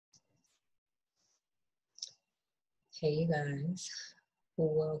Hey, you guys,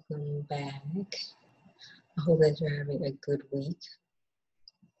 welcome back. I hope that you're having a good week.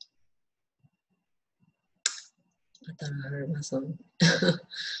 I thought I heard my son. I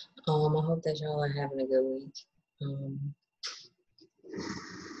hope that y'all are having a good week.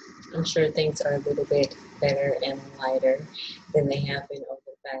 I'm sure things are a little bit better and lighter than they have been over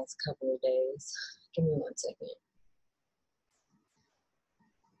the past couple of days. Give me 1 second.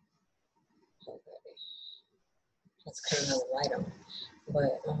 Okay. Let's turn the light on.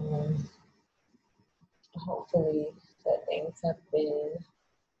 But hopefully that things have been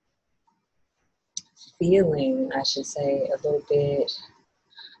feeling, I should say, a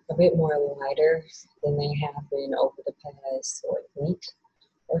bit more lighter than they have been over the past week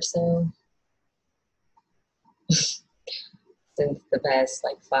or so. Since the past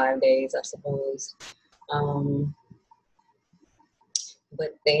 5 days, I suppose.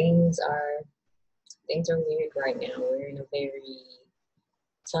 But things are weird right now. We're in a very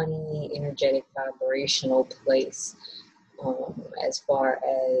funny, energetic, vibrational place, as far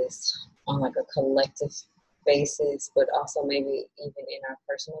as on a collective basis, but also maybe even in our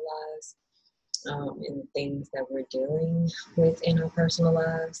personal lives, and things that we're dealing with in our personal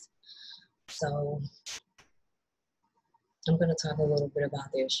lives. So I'm going to talk a little bit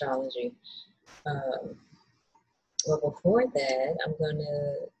about the astrology. But before that, I'm going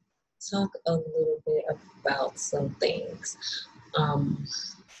to talk a little bit about some things.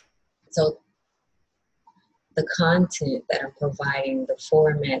 So the content that I'm providing, the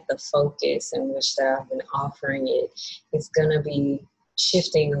format, the focus in which that I've been offering it is going to be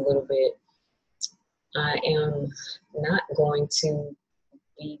shifting a little bit. I am not going to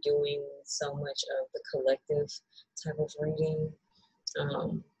be doing so much of the collective type of reading.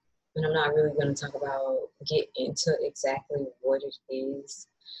 And I'm not really going to get into exactly what it is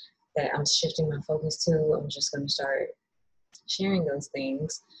that I'm shifting my focus to. I'm just going to start sharing those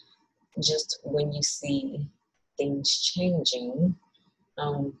things. Just when you see things changing,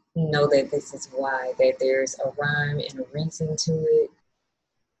 know that this is why, that there's a rhyme and a reason to it.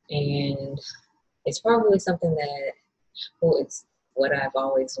 And it's probably something that, it's what I've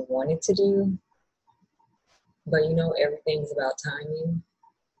always wanted to do. But everything's about timing.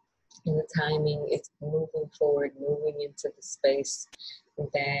 And the timing is moving forward, moving into the space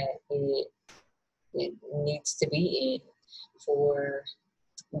that it needs to be in for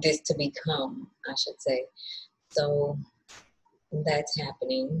this to become, I should say. So that's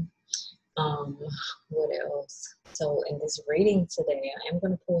happening. What else? So in this reading today, I am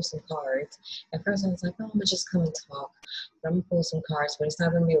going to pull some cards. At first I was like, I'm going to just come and talk. But I'm going to pull some cards, but it's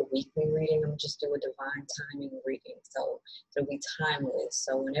not going to be a weekly reading. I'm going to just do a divine timing reading. So it'll be timeless.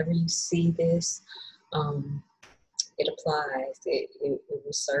 So whenever you see this, it applies. It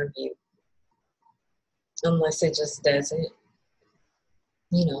will serve you. Unless it just doesn't,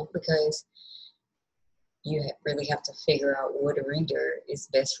 because you really have to figure out what reader is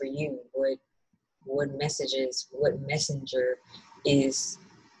best for you, what messenger is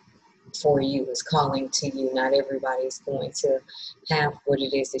for you, is calling to you. Not everybody's going to have what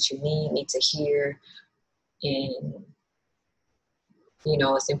it is that you need to hear. And,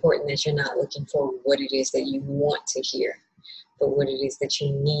 it's important that you're not looking for what it is that you want to hear, but what it is that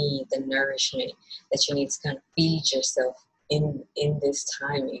you need, the nourishment that you need to kind of feed yourself in this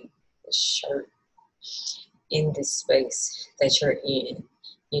timing, in this space that you're in,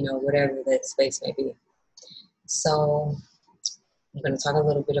 whatever that space may be. So I'm going to talk a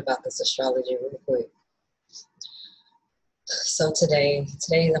little bit about this astrology real quick. So today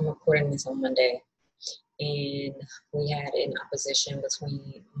I'm recording this on Monday, and we had an opposition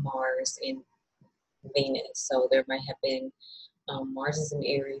between Mars and Venus. So there might have been Mars is in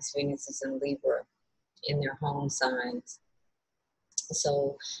Aries, Venus is in Libra in their home signs.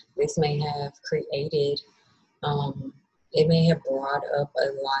 So this may have created, it may have brought up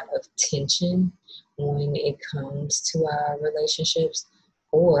a lot of tension when it comes to our relationships,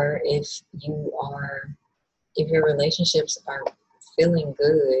 or if your relationships are feeling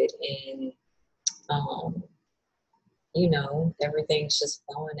good and everything's just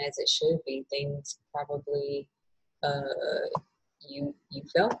flowing as it should be, things probably you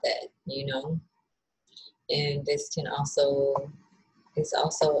felt that, and this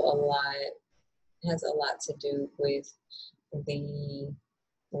has a lot to do with the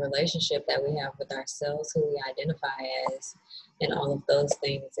relationship that we have with ourselves, who we identify as, and all of those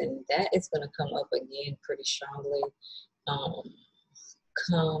things. And that is going to come up again pretty strongly.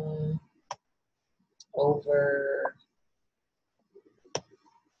 Come over,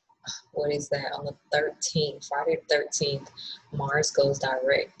 what is that, on the 13th, Friday the 13th, Mars goes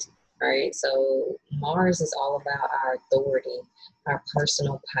direct. right? So Mars is all about our authority, our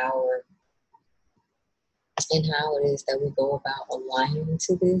personal power, and how it is that we go about aligning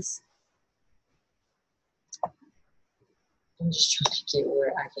to this. I'm just trying to get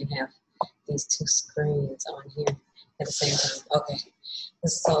where I can have these two screens on here at the same time. Okay,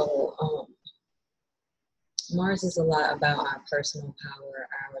 so Mars is a lot about our personal power,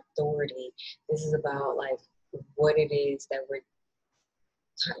 our authority. This is about like what it is that we're,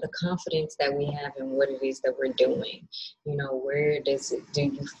 the confidence that we have in what it is that we're doing. You know, where do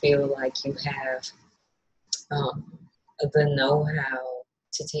you feel like you have the know-how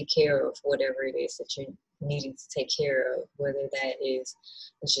to take care of whatever it is that you're needing to take care of, whether that is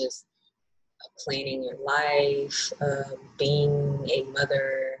just planning your life, being a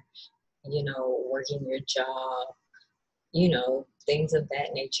mother, you know, working your job, you know, things of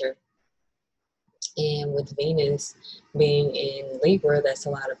that nature. And with Venus being in Libra, that's a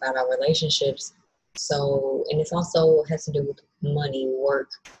lot about our relationships. So, and it's also has to do with money, work,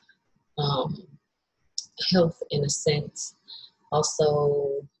 health in a sense.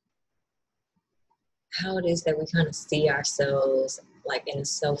 Also, how it is that we kind of see ourselves like in a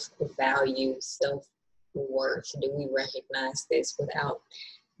self-value, self-worth. Do we recognize this without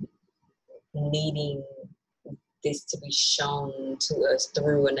needing this to be shown to us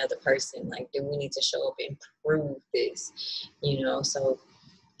through another person? Like, do we need to show up and prove this? You know, so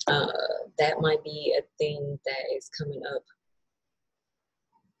that might be a thing that is coming up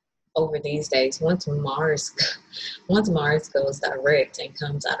over these days. Once Mars goes direct and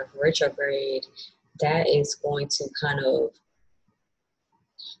comes out of retrograde, that is going to kind of,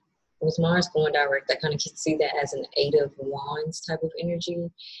 with Mars going direct, I kind of can see that as an Eight of Wands type of energy.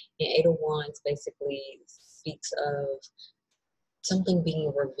 And Eight of Wands basically speaks of something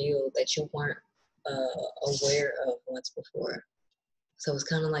being revealed that you weren't aware of once before. So it's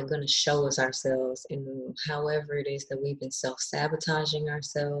kind of like going to show us ourselves, and however it is that we've been self-sabotaging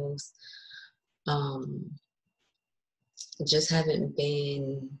ourselves, just haven't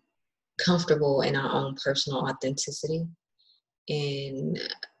been comfortable in our own personal authenticity, and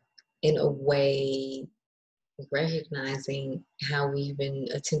in a way recognizing how we've been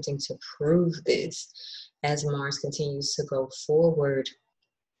attempting to prove this. As Mars continues to go forward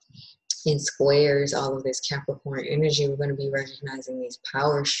in squares all of this Capricorn energy, we're going to be recognizing these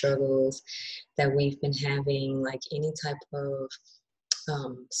power struggles that we've been having, like any type of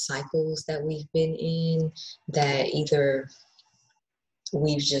cycles that we've been in, that either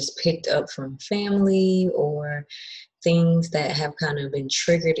we've just picked up from family or things that have kind of been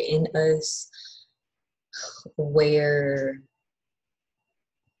triggered in us, where,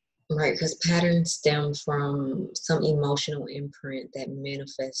 right, because patterns stem from some emotional imprint that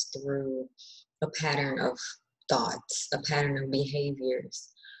manifests through a pattern of thoughts, a pattern of behaviors,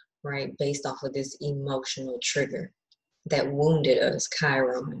 right, based off of this emotional trigger that wounded us,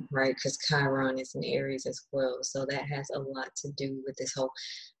 Chiron, right? Because Chiron is in Aries as well. So that has a lot to do with this whole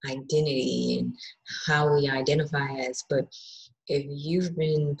identity and how we identify as. But if you've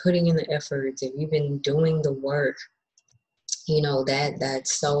been putting in the efforts, if you've been doing the work, you know,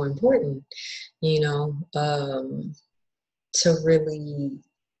 that's so important, you know, to really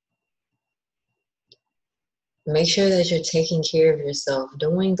make sure that you're taking care of yourself.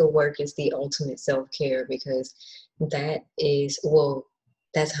 Doing the work is the ultimate self-care, because that is, well,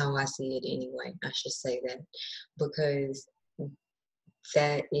 that's how I see it anyway. I should say that, because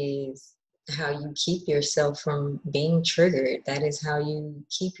that is how you keep yourself from being triggered. That is how you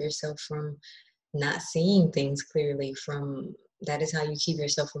keep yourself from not seeing things clearly. That is how you keep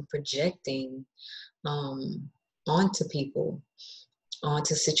yourself from projecting onto people,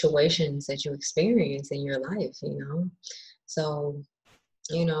 onto situations that you experience in your life, you know. So,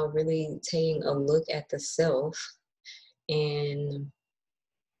 you know, really taking a look at the self and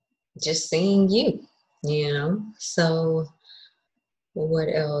just seeing you, you know. So what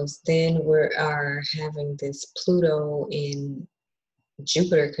else? Then we are having this Pluto in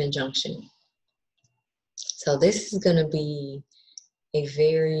Jupiter conjunction. So this is going to be a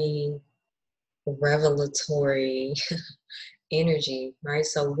very revelatory energy, right?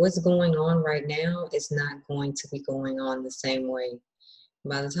 So what's going on right now is not going to be going on the same way.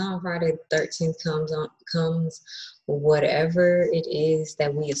 By the time Friday the 13th comes, whatever it is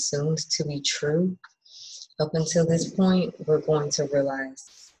that we assumed to be true up until this point, we're going to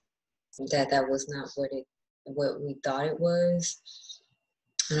realize that that was not what we thought it was.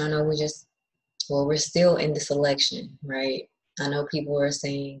 And I know we're still in this election, right? I know people are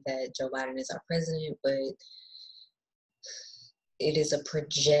saying that Joe Biden is our president, but it is a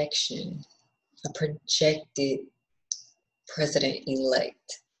projection, a projected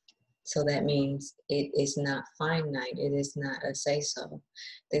president-elect. So that means it is not finite. It is not a say-so.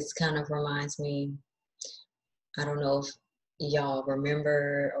 This kind of reminds me, I don't know if y'all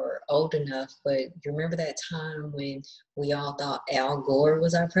remember or old enough, but you remember that time when we all thought Al Gore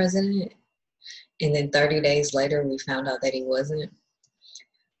was our president? And then 30 days later, we found out that he wasn't.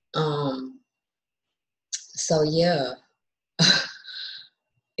 So yeah,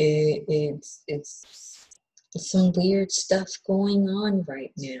 it's some weird stuff going on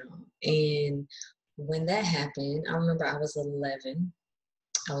right now. And when that happened, I remember I was 11.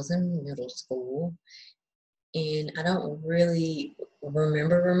 I was in middle school, and I don't really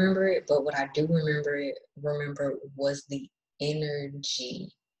remember it, but what I do remember was the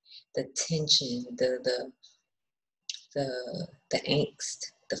energy, the tension, the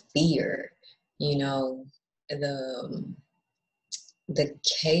angst, the fear, you know, the the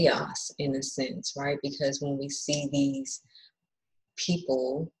chaos in a sense, right? Because when we see these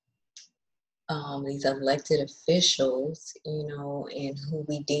people, these elected officials, you know, and who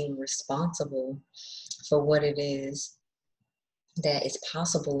we deem responsible for what it is that is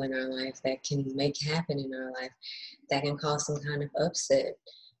possible in our life, that can make happen in our life, that can cause some kind of upset,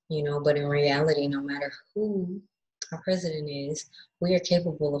 you know. But in reality, no matter who our president is, we are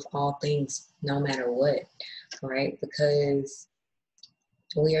capable of all things no matter what, right? Because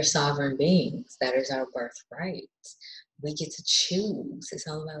we are sovereign beings. That is our birthright. We get to choose. It's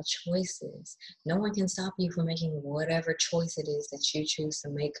all about choices. No one can stop you from making whatever choice it is that you choose to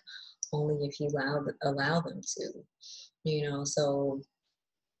make, only if you allow them to. You know, so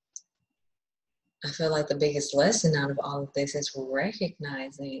I feel like the biggest lesson out of all of this is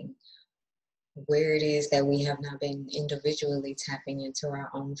recognizing where it is that we have not been individually tapping into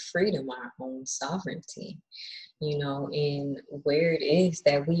our own freedom, our own sovereignty, you know, and where it is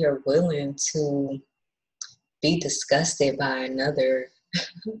that we are willing to be disgusted by another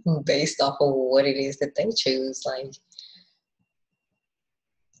based off of what it is that they choose. Like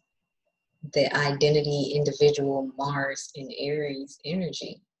the identity, individual Mars and Aries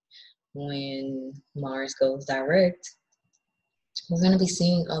energy. When Mars goes direct, we're going to be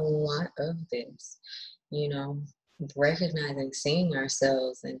seeing a lot of this, you know, recognizing, seeing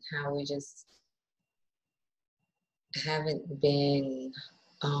ourselves and how we just haven't been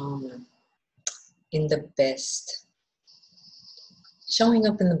in the best, showing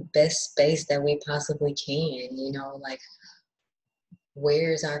up in the best space that we possibly can, you know, like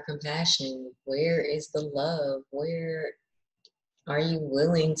where's our compassion? Where is the love? Where are you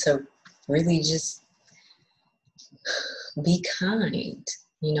willing to really just be kind?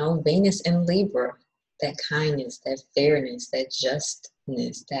 You know, Venus and Libra, that kindness, that fairness, that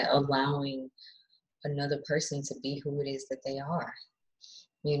justness, that allowing another person to be who it is that they are,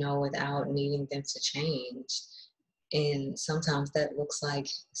 you know, without needing them to change. And sometimes that looks like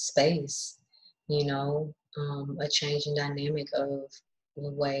space, you know, a change in dynamic of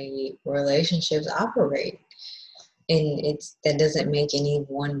the way relationships operate. And that doesn't make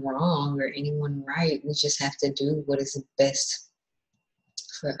anyone wrong or anyone right. We just have to do what is best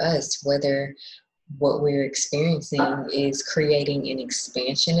for us, whether what we're experiencing is creating an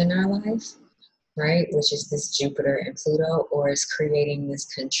expansion in our life, right, which is this Jupiter and Pluto, or is creating this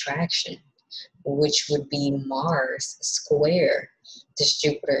contraction, which would be Mars square this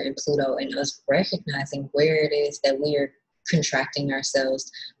Jupiter and Pluto, and us recognizing where it is that we are contracting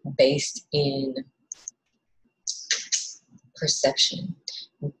ourselves based in perception,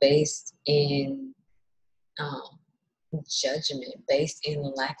 based in judgment, based in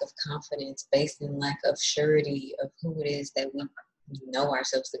lack of confidence, based in lack of surety of who it is that we know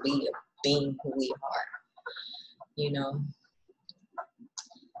ourselves to be, of being who we are, you know.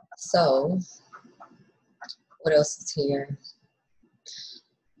 So what else is here?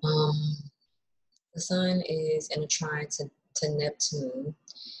 The sun is in a trine to Neptune,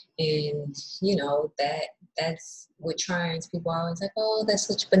 and you know that's with trines. People are always like, oh, that's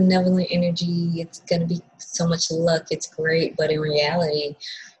such benevolent energy. It's gonna be so much luck. It's great, but in reality,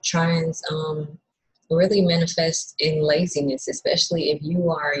 trines really manifest in laziness, especially if you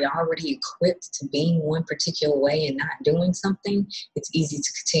are already equipped to being one particular way and not doing something. It's easy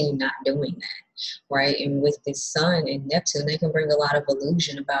to continue not doing that, right? And with this sun and Neptune, they can bring a lot of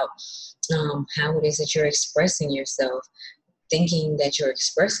illusion about how it is that you're expressing yourself, thinking that you're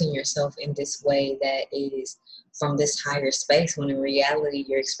expressing yourself in this way that is from this higher space, when in reality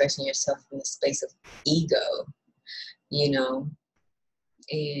you're expressing yourself from the space of ego, you know,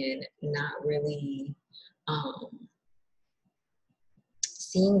 and not really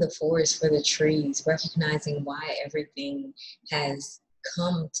seeing the forest for the trees, recognizing why everything has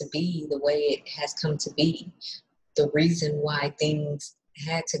come to be the way it has come to be, the reason why things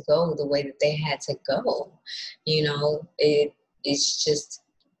had to go the way that they had to go. You know, it's just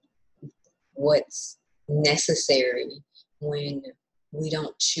what's necessary when we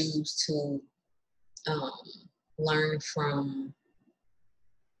don't choose to um, learn from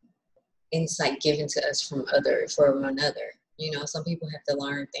insight given to us from another. You know, some people have to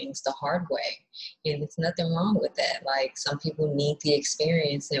learn things the hard way, and there's nothing wrong with that. Like, some people need the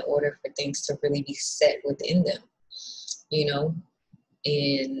experience in order for things to really be set within them, you know,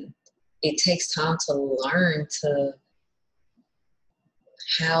 and it takes time to learn to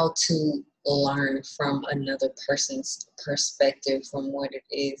how to learn from another person's perspective, from what it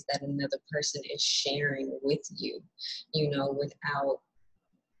is that another person is sharing with you, you know, without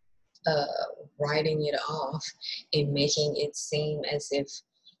uh, writing it off and making it seem as if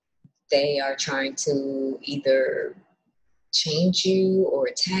they are trying to either change you or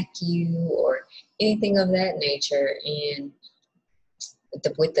attack you or anything of that nature. And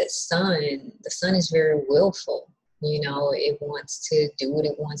with the sun is very willful. You know, it wants to do what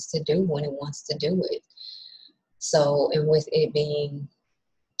it wants to do when it wants to do it. So, and with it being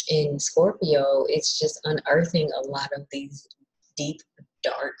in Scorpio, it's just unearthing a lot of these deep,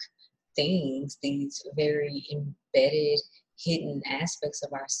 dark things, these very embedded, hidden aspects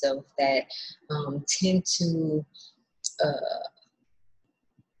of ourselves that tend to uh,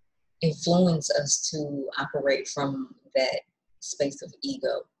 influence us to operate from that space of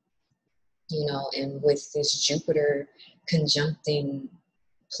ego. You know, and with this Jupiter conjuncting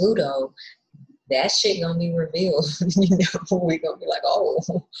Pluto, that shit gonna be revealed. You know, we're gonna be like,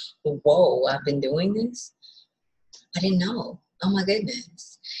 oh, whoa, I've been doing this. I didn't know. Oh my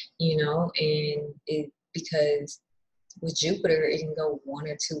goodness. You know, and it because with Jupiter, it can go one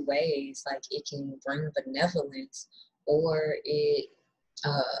or two ways. Like, it can bring benevolence, or it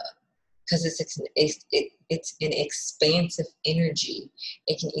because it's an expansive energy.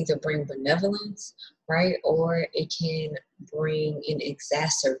 It can either bring benevolence, right, or it can bring an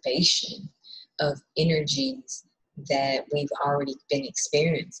exacerbation of energies that we've already been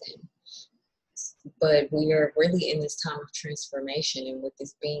experiencing. But we are really in this time of transformation, and with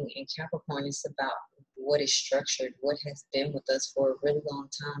this being in Capricorn, it's about what is structured, what has been with us for a really long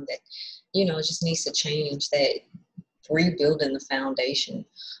time that, you know, just needs to change, that rebuilding the foundation,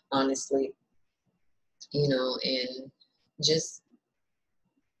 honestly, you know, and just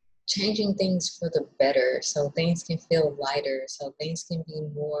changing things for the better so things can feel lighter, so things can be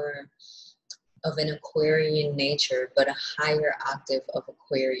more of an Aquarian nature, but a higher octave of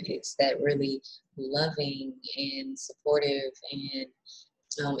Aquarius, that really loving and supportive and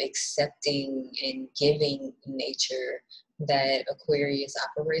accepting and giving nature that Aquarius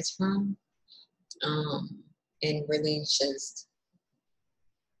operates from, and really just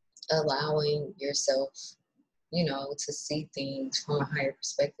allowing yourself, you know, to see things from a higher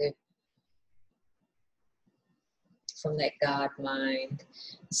perspective, from that God mind.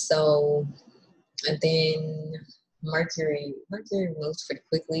 So, and then Mercury moves pretty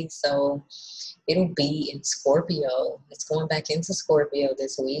quickly, so it'll be in Scorpio. It's going back into Scorpio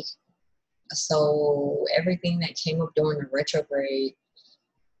this week. So everything that came up during the retrograde,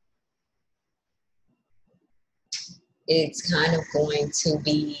 it's kind of going to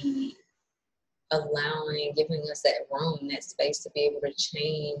be giving us that room, that space to be able to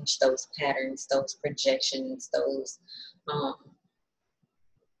change those patterns, those projections, those um,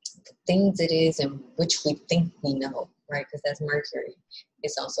 things it is in which we think we know, right? Because that's Mercury.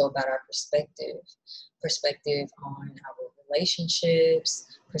 It's also about our perspective on our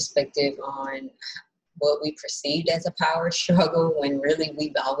relationships, perspective on what we perceived as a power struggle when really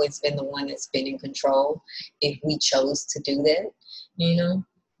we've always been the one that's been in control if we chose to do that, you know,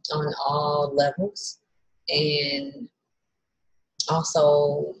 on all levels. And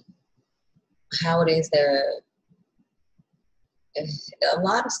also how it is that a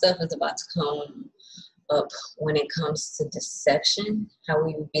lot of stuff is about to come up when it comes to deception, how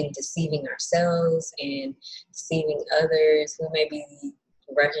we've been deceiving ourselves and deceiving others. We may be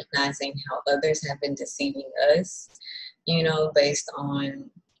recognizing how others have been deceiving us, you know, based on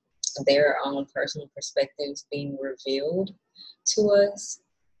their own personal perspectives being revealed to us,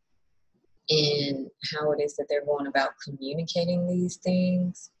 and how it is that they're going about communicating these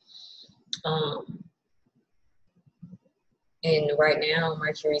things. And right now,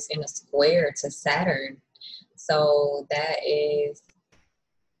 Mercury's in a square to Saturn. So that is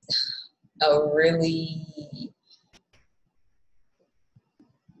a really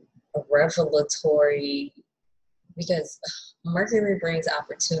revelatory, because Mercury brings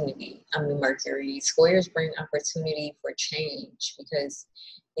opportunity. Mercury squares bring opportunity for change, because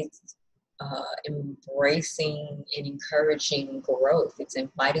it's embracing and encouraging growth. It's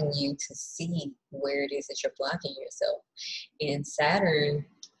inviting you to see where it is that you're blocking yourself. And Saturn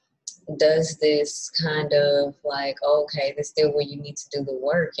does this kind of like, okay, this is still where you need to do the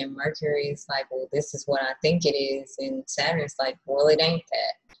work. And Mercury is like, well, this is what I think it is. And Saturn's like, well, it ain't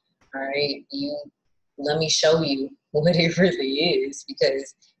that. All right, let me show you what it really is,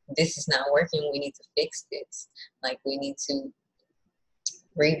 because this is not working. We need to fix this. Like, we need to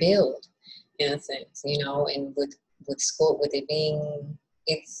rebuild, in a sense, you know. And with school, with it being,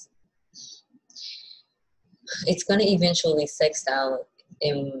 it's going to eventually sextile,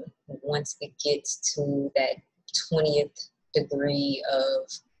 and once it gets to that 20th degree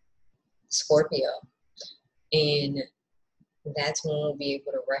of Scorpio, and that's when we'll be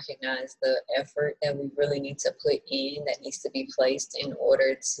able to recognize the effort that we really need to put in, that needs to be placed in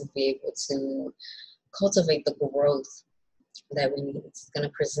order to be able to cultivate the growth that we need. It's going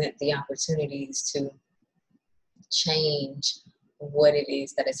to present the opportunities to change what it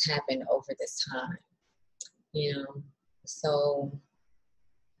is that has happened over this time, you know. So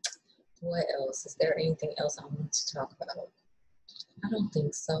what else? Is there anything else I want to talk about? I don't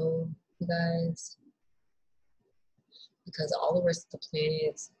think so, you guys, because all the rest of the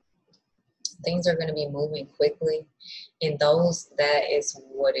planets, things are going to be moving quickly, and that is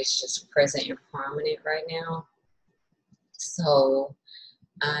what is just present and prominent right now. So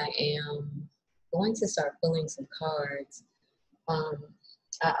I am going to start pulling some cards.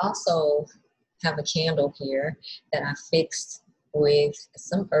 I also have a candle here that I fixed with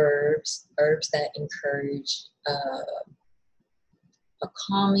some herbs that encourage a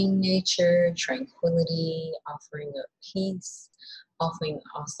calming nature, tranquility, offering of peace, offering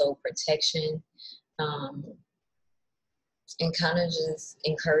also protection, and kind of just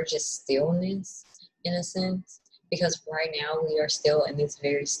encourages stillness, in a sense, because right now we are still in this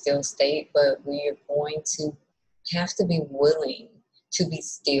very still state, but we are going to have to be willing to be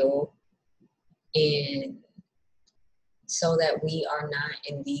still, and so that we are not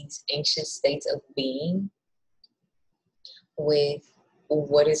in these anxious states of being with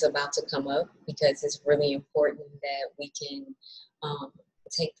what is about to come up, because it's really important that we can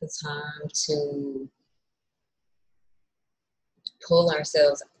take the time to pull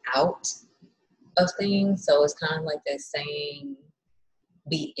ourselves out of things. So it's kind of like that saying,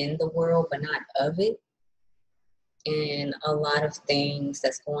 be in the world but not of it. And a lot of things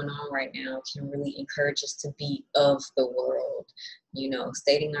that's going on right now can really encourage us to be of the world, you know,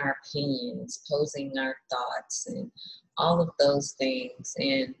 stating our opinions, posing our thoughts, and all of those things.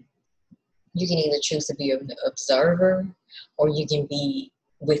 And you can either choose to be an observer, or you can be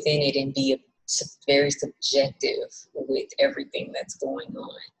within it and be very subjective with everything that's going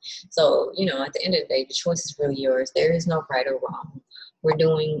on. So, you know, at the end of the day, the choice is really yours. There is no right or wrong. We're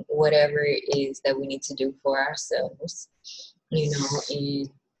doing whatever it is that we need to do for ourselves, you know, and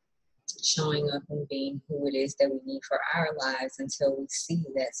showing up and being who it is that we need for our lives until we see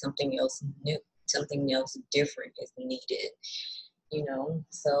that something else new, something else different is needed, you know.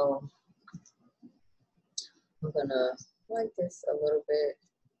 So I'm gonna like this a little bit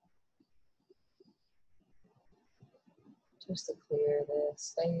just to clear the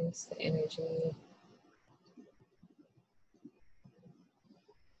space, the energy.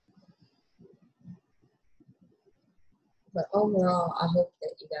 But overall, I hope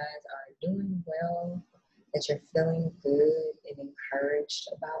that you guys are doing well, that you're feeling good and encouraged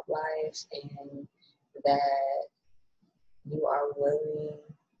about life, and that you are willing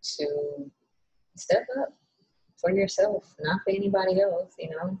to step up for yourself, not for anybody else, you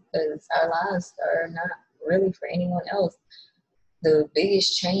know, because our lives are not really for anyone else. The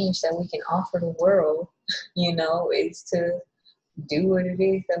biggest change that we can offer the world, you know, is to do what it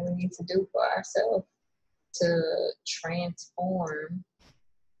is that we need to do for ourselves, to transform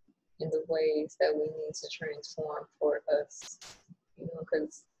in the ways that we need to transform for us, you know,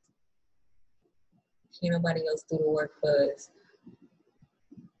 because can't nobody else do the work for us.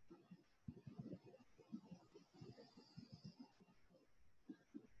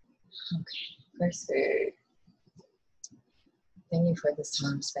 Okay, first, thank you for this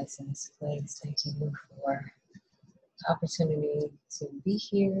time, space, and this place. Thank you for the opportunity to be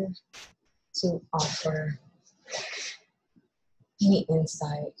here, to offer any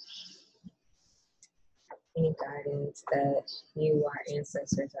insight, any guidance that you, our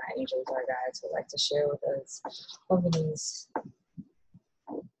ancestors, our angels, our guides would like to share with us over these,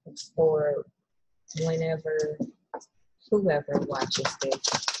 for whenever, whoever watches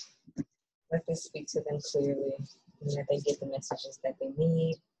this. Let this speak to them clearly, and that they get the messages that they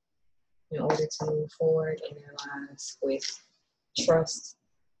need in order to move forward in their lives with trust,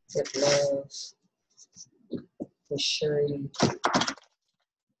 with love, with surety,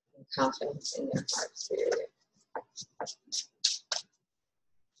 and confidence in their heart spirit.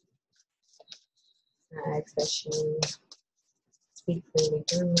 I ask that you speak clearly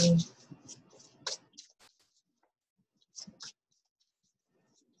through me.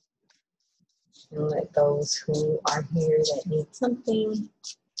 And let those who are here that need something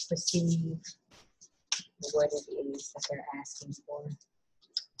receive what it is that they're asking for.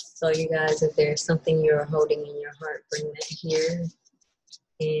 So you guys, if there's something you're holding in your heart, bring that here.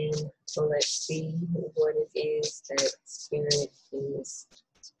 And so let's see what it is that Spirit is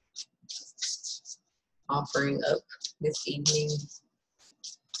offering up this evening.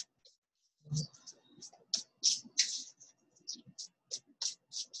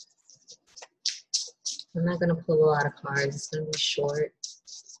 I'm not going to pull a lot of cards. It's going to be short.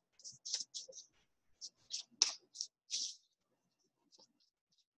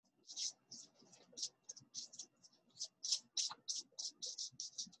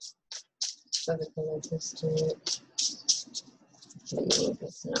 For the collective spirit, what do you need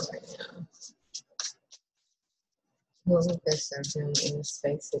this to know right now? What would best serve them in the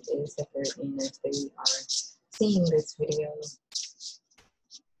space it is that they're in as they are seeing this video?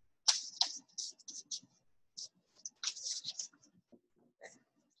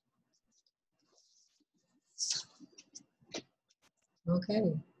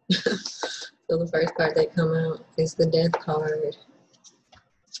 Okay. So the first card that come out is the Death card.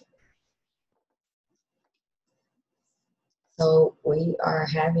 So we are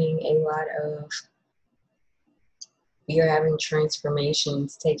having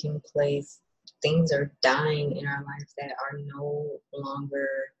transformations taking place. Things are dying in our life that are no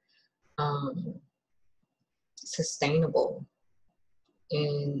longer sustainable.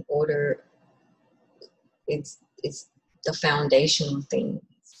 In order, it's the foundational things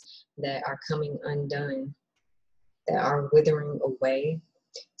that are coming undone, that are withering away,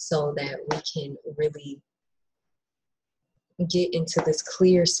 so that we can really get into this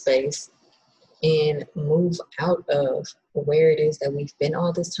clear space and move out of where it is that we've been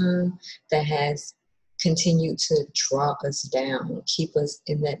all this time, that has continued to draw us down, keep us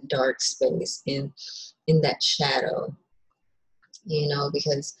in that dark space, in that shadow. You know,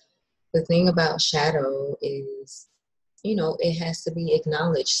 because the thing about shadow is, you know, it has to be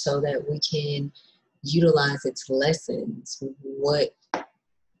acknowledged so that we can utilize its lessons. What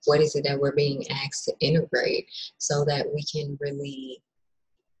is it that we're being asked to integrate, so that we can really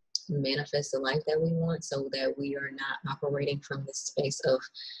manifest the life that we want, so that we are not operating from this space of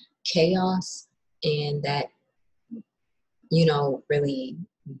chaos, and that, you know, really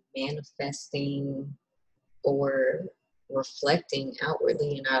manifesting or reflecting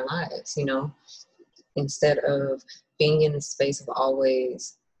outwardly in our lives, you know, instead of being in the space of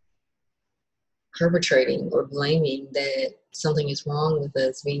always perpetrating or blaming that something is wrong with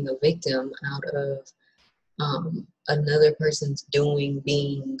us, being a victim out of another person's doing,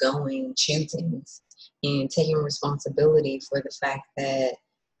 being, going, choosing, and taking responsibility for the fact that,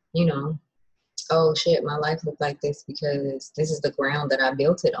 you know, oh shit, my life looked like this because this is the ground that I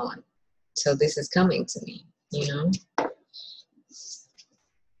built it on. So this is coming to me, you know?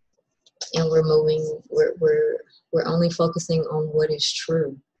 And we're only focusing on what is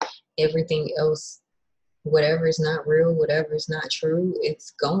true. Everything else, whatever is not real, whatever is not true,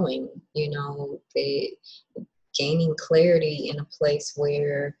 it's going, you know, gaining clarity in a place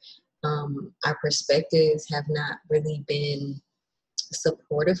where our perspectives have not really been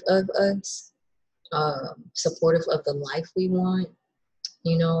supportive of us, supportive of the life we want,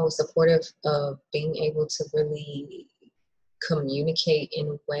 you know, supportive of being able to really communicate in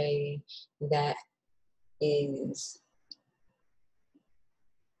a way that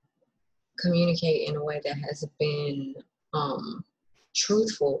has been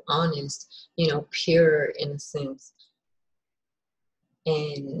truthful, honest, you know, pure in a sense.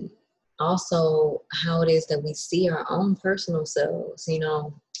 And also how it is that we see our own personal selves, you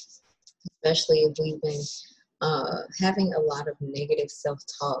know, especially if we've been having a lot of negative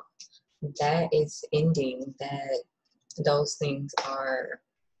self-talk, that is ending, that those things are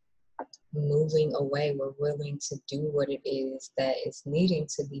moving away. We're willing to do what it is that is needing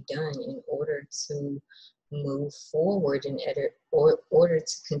to be done in order to move forward, in order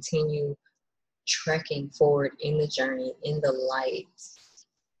to continue trekking forward in the journey, in the light.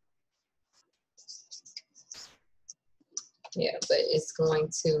 Yeah, but it's going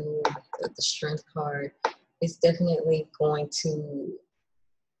to, the Strength card, it's definitely going to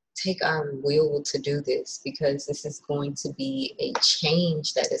take our will to do this, because this is going to be a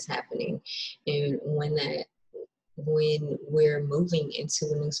change that is happening. And when we're moving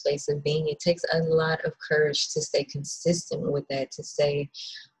into a new space of being, it takes a lot of courage to stay consistent with that, to stay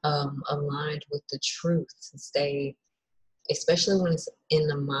aligned with the truth, to stay, especially when it's in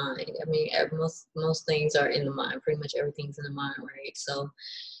the mind. I mean, most things are in the mind. Pretty much everything's in the mind, right? So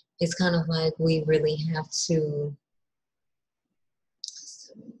it's kind of like we really have to,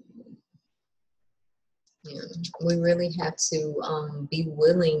 we really have to be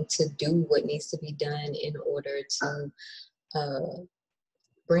willing to do what needs to be done in order to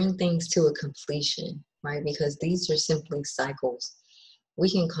bring things to a completion, right? Because these are simply cycles. We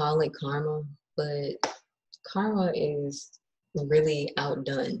can call it karma, but karma is really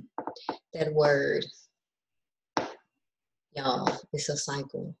outdone. That word, y'all, it's a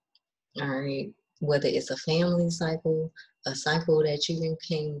cycle, all right? Whether it's a family cycle, a cycle that you even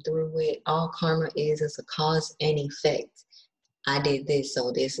came through with, all karma is a cause and effect. I did this,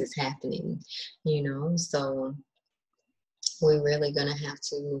 so this is happening, So we're really gonna have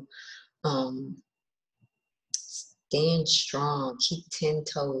to stand strong, keep 10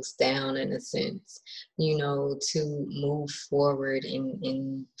 toes down in a sense, to move forward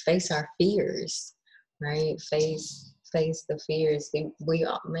and face our fears, right? Face the fears. We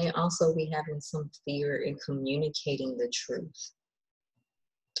may also be having some fear in communicating the truth,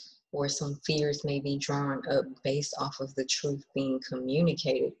 or some fears may be drawn up based off of the truth being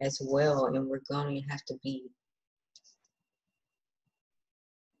communicated as well. And we're going to have to be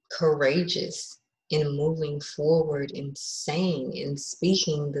courageous in moving forward and saying and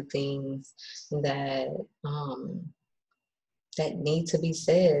speaking the things that that need to be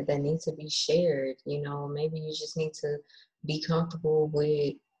said, that need to be shared. Maybe you just need to be comfortable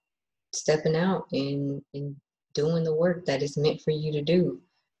with stepping out and doing the work that is meant for you to do.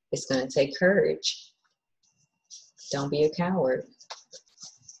 It's going to take courage. Don't be a coward.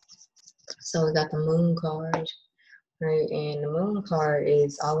 So we got the Moon card. Right, and the Moon card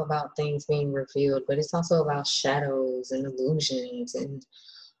is all about things being revealed, but it's also about shadows and illusions, and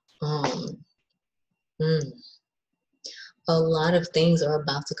a lot of things are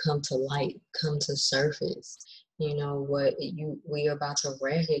about to come to light, come to surface. We are about to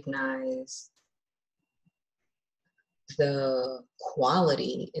recognize the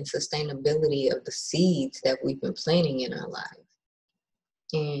quality and sustainability of the seeds that we've been planting in our life.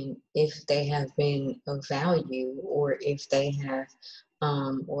 And if they have been of value, or if they have,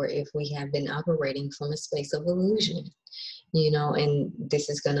 or if we have been operating from a space of illusion, and this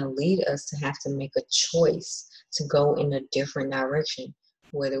is going to lead us to have to make a choice to go in a different direction,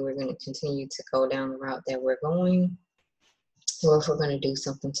 whether we're going to continue to go down the route that we're going, or if we're going to do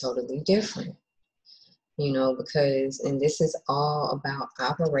something totally different, and this is all about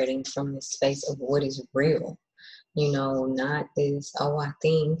operating from the space of what is real. Not this, oh, I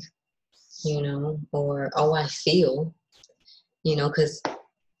think, or oh, I feel, because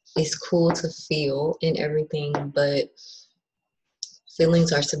it's cool to feel and everything, but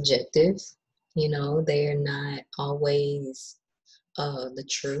feelings are subjective. They are not always the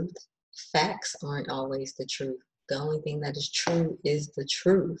truth. Facts aren't always the truth. The only thing that is true is the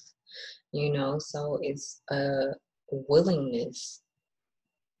truth, so it's a willingness,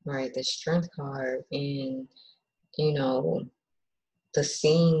 right? The Strength card, and the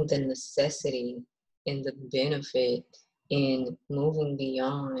seeing the necessity and the benefit in moving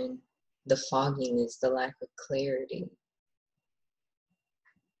beyond the fogginess, the lack of clarity.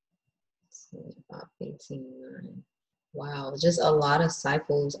 About 18:9. Wow, just a lot of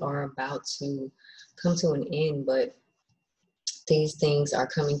cycles are about to come to an end, but these things are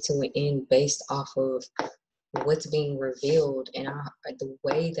coming to an end based off of what's being revealed and the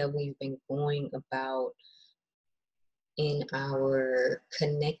way that we've been going about in our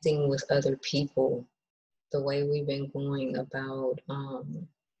connecting with other people, the way we've been going about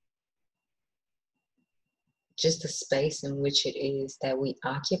just the space in which it is that we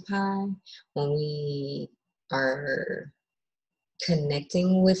occupy when we are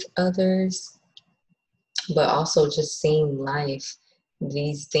connecting with others, but also just seeing life.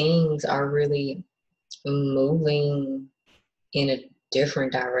 These things are really moving in a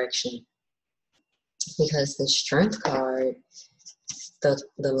different direction, because the Strength card, the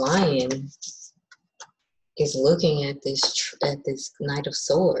lion, is looking at this Knight of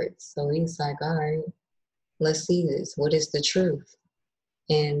Swords. So he's like, all right, let's see this. What is the truth?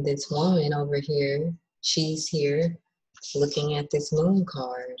 And this woman over here, she's here looking at this Moon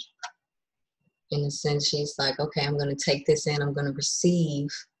card. In a sense, she's like, okay, I'm going to take this in. I'm going to receive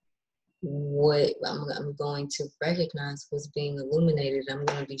what I'm going to recognize what's being illuminated. I'm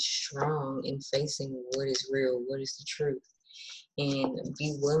going to be strong in facing what is real, what is the truth, and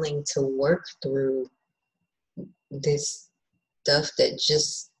be willing to work through this stuff that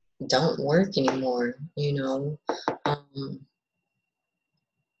just don't work anymore, you know.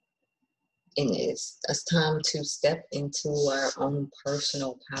 And it's time to step into our own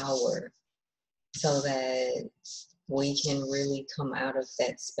personal power so that we can really come out of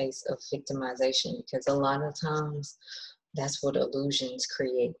that space of victimization, because a lot of times that's what illusions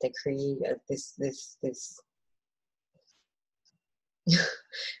create. They create this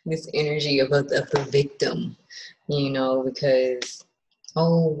this energy of the victim, you know, because,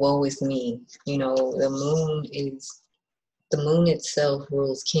 oh, woe is me. You know, the moon itself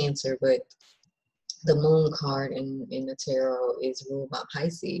rules Cancer, but the moon card in the tarot is ruled by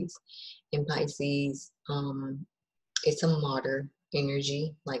Pisces. And Pisces, it's a martyr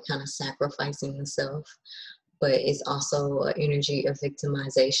energy, like kind of sacrificing the self, but it's also an energy of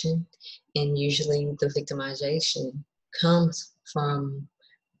victimization. And usually the victimization comes from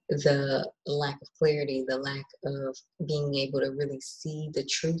the lack of clarity, the lack of being able to really see the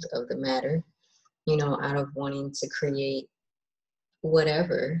truth of the matter, you know, out of wanting to create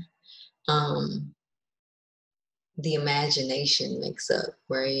whatever. The imagination makes up,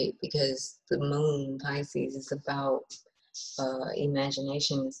 right? Because the moon, Pisces, is about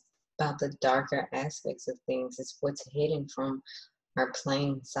imagination, is about the darker aspects of things. It's what's hidden from our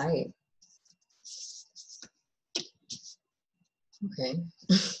plain sight. Okay.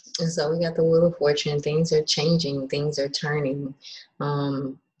 And so we got the Wheel of Fortune. Things are changing. Things are turning.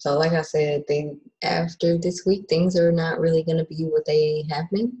 So like I said, after this week, things are not really going to be what they have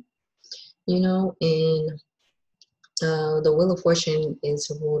been, you know. And the Wheel of Fortune is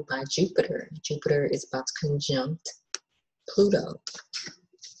ruled by Jupiter. Jupiter is about to conjunct Pluto.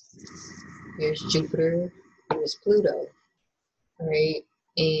 Here's Jupiter, here's Pluto, right?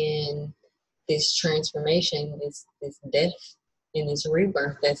 And this transformation, this death and this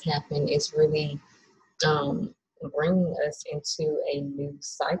rebirth that's happened is really bringing us into a new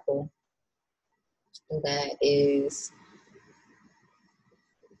cycle that is,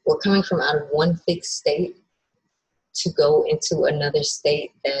 we're coming from out of one fixed state to go into another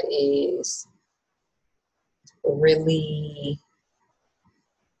state that is really,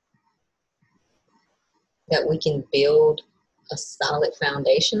 that we can build a solid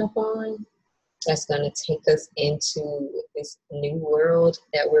foundation upon, that's going to take us into this new world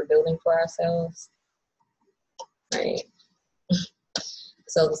that we're building for ourselves, right?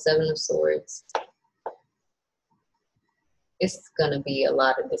 So the Seven of Swords, it's going to be a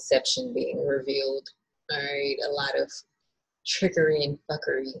lot of deception being revealed, all right? A lot of trickery and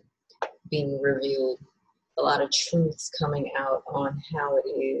fuckery being revealed, a lot of truths coming out on how it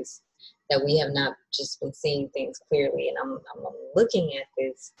is that we have not just been seeing things clearly. And I'm looking at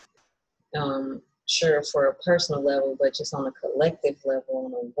this, sure, for a personal level, but just on a collective level,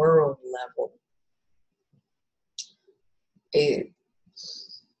 on a world level.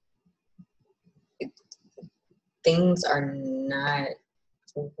 Things are not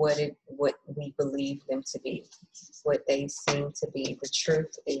what we believe them to be, what they seem to be. The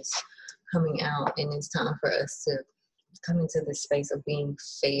truth is coming out, and it's time for us to come into this space of being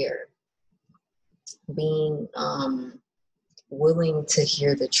fair, being willing to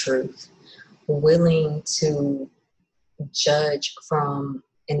hear the truth, willing to judge from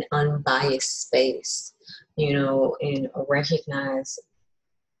an unbiased space, you know, and recognize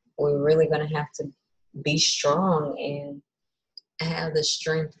we're really going to have to be strong and have the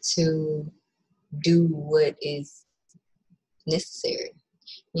strength to do what is necessary,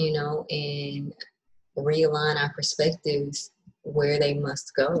 you know, and realign our perspectives where they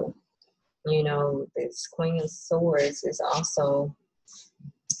must go. You know, this Queen of Swords is also,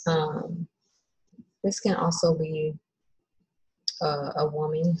 this can also be a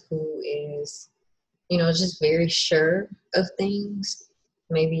woman who is, you know, just very sure of things.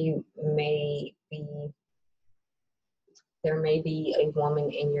 There may be a woman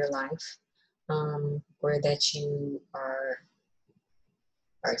in your life where that you are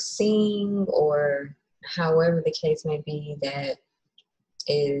seeing, or however the case may be, that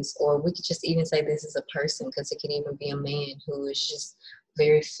is, or we could just even say this is a person, because it could even be a man who is just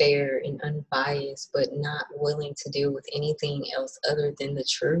very fair and unbiased, but not willing to deal with anything else other than the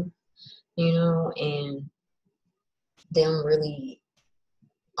truth, you know, and them really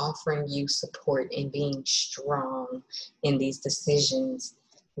offering you support and being strong in these decisions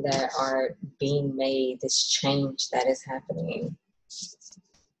that are being made, this change that is happening.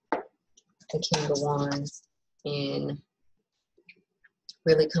 The King of Wands, and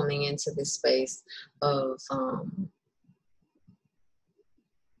really coming into this space of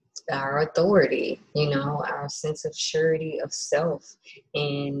our authority, you know, our sense of surety of self,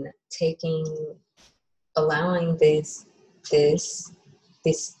 and taking allowing this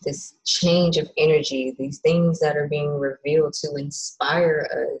this change of energy, these things that are being revealed to inspire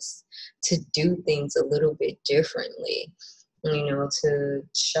us to do things a little bit differently, to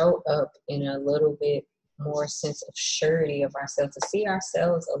show up in a little bit more sense of surety of ourselves, to see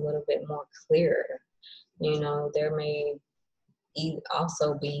ourselves a little bit more clearer. There may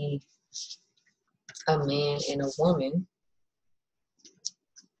also be a man and a woman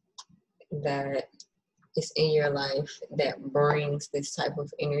that is in your life that brings this type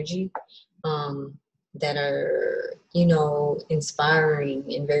of energy, that are,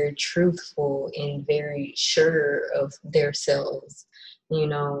 inspiring and very truthful and very sure of their selves.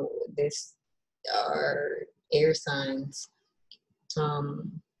 This are air signs,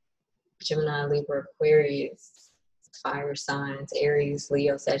 Gemini, Libra, Aquarius, fire signs, Aries,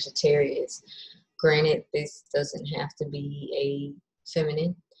 Leo, Sagittarius. Granted, this doesn't have to be a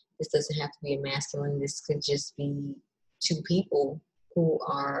feminine. This doesn't have to be a masculine. This could just be two people who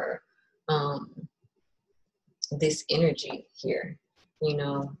are this energy here,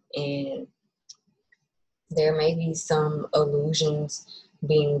 and there may be some illusions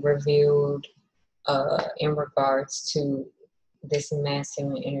being revealed in regards to this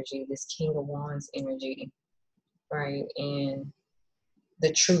masculine energy, this King of Wands energy, right? And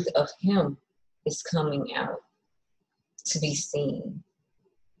the truth of him is coming out to be seen,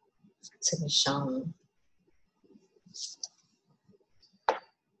 to be shown.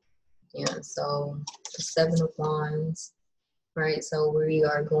 Yeah, so the Seven of Wands, right? So we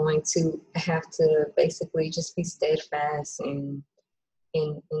are going to have to basically just be steadfast in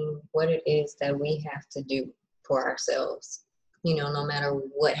what it is that we have to do for ourselves. No matter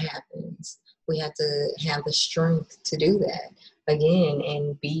what happens, we have to have the strength to do that again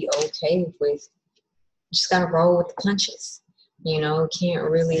and be okay with, just gotta roll with the punches. Can't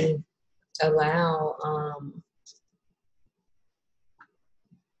really allow,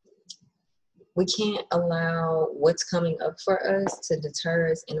 we can't allow what's coming up for us to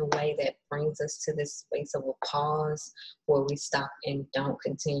deter us in a way that brings us to this space of a pause where we stop and don't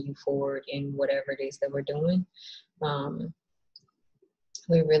continue forward in whatever it is that we're doing.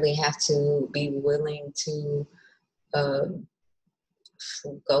 We really have to be willing to go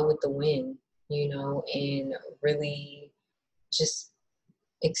with the wind, and really just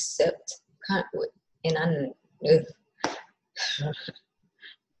accept kind of, and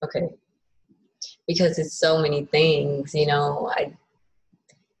okay, because it's so many things,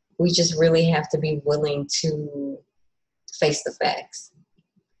 we just really have to be willing to face the facts,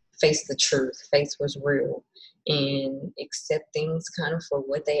 face the truth, face what's real, and accept things kind of for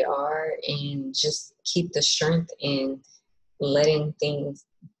what they are, and just keep the strength in letting things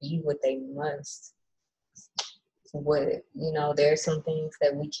be what they must. There are some things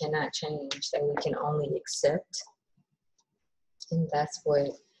that we cannot change, that we can only accept. And that's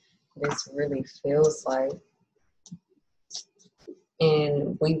what this really feels like.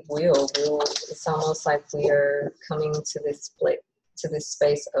 And it's almost like we are coming to this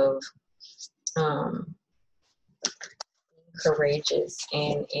space of courageous,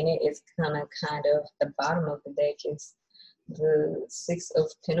 and in it is kind of the bottom of the deck is the Six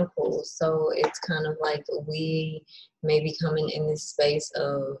of Pentacles. So it's kind of like we may be coming in this space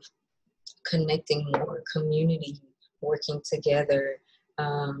of connecting more, community, working together,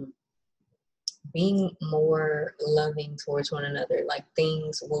 being more loving towards one another. Like,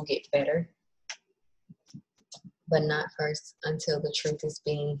 things will get better, but not first until the truth is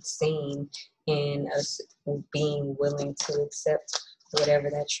being seen, and us being willing to accept whatever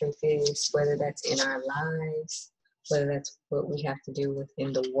that truth is, whether that's in our lives, whether that's what we have to do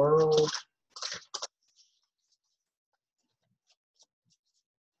within the world.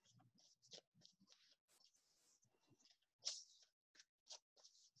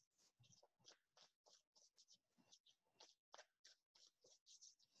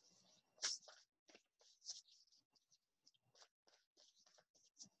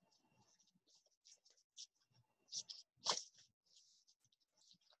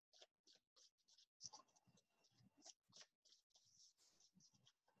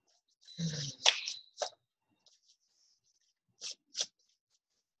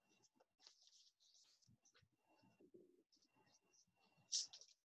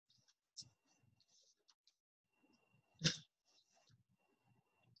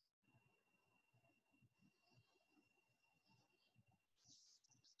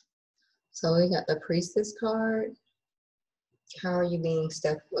 So we got the Priestess card. How are you being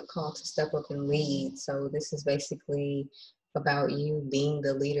called to step up and lead? So this is basically about you being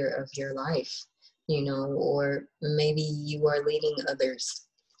the leader of your life, or maybe you are leading others,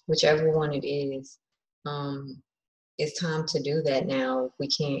 whichever one it is. It's time to do that now. We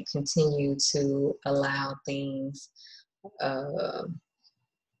can't continue to allow things to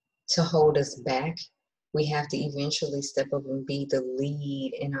hold us back. We have to eventually step up and be the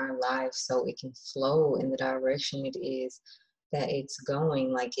lead in our life so it can flow in the direction it is that it's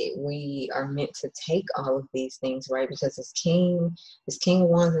going. Like we are meant to take all of these things, right? Because as King of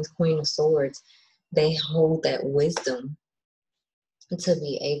Wands and Queen of Swords, they hold that wisdom to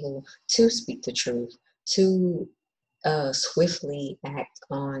be able to speak the truth, to swiftly act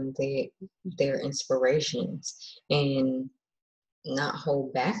on their inspirations and not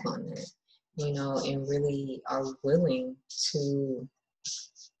hold back on that, and really are willing to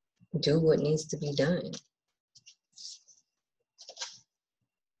do what needs to be done.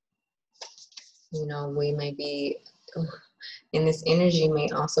 We may be, and this energy may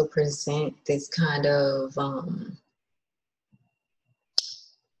also present this kind of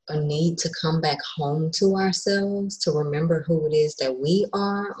a need to come back home to ourselves, to remember who it is that we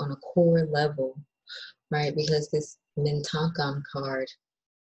are on a core level, right? Because this Mintankam card,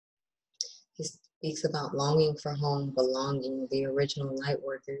 it speaks about longing for home, belonging, the original light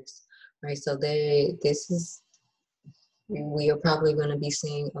workers, right? So we are probably going to be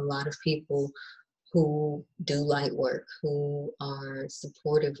seeing a lot of people who do light work, who are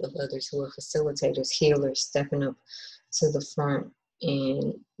supportive of others, who are facilitators, healers, stepping up to the front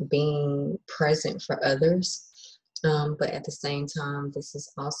and being present for others. But at the same time, this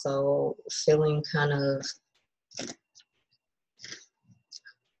is also feeling kind of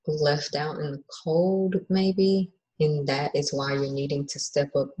left out in the cold, maybe. And that is why you're needing to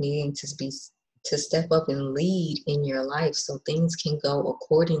step up, to step up and lead in your life so things can go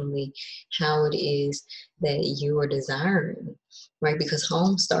accordingly how it is that you are desiring, right? Because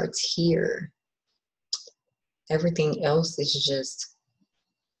home starts here. Everything else is just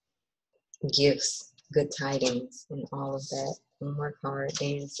gifts, good tidings, and all of that. One more card,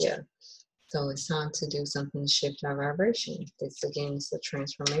 dance, yeah. So it's time to do something to shift our vibration. This, again, is the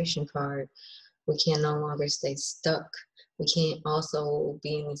transformation card. We can no longer stay stuck. We can't also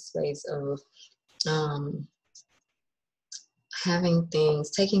be in this space of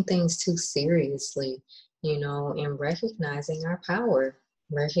taking things too seriously, and recognizing our power,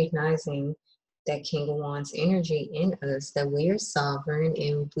 recognizing that King of Wands energy in us, that we are sovereign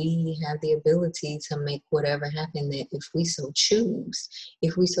and we have the ability to make whatever happen, that if we so choose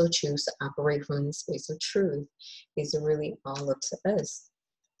to operate from the space of truth, is really all up to us.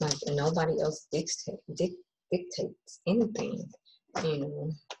 Like nobody else dictates anything,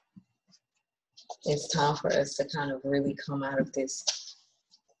 It's time for us to kind of really come out of this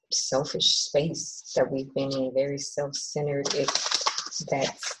selfish space that we've been in, very self-centered, if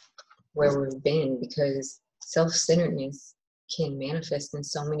that's where we've been, because self-centeredness can manifest in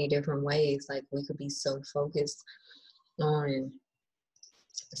so many different ways. Like we could be so focused on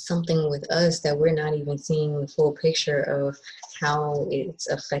something with us that we're not even seeing the full picture of how it's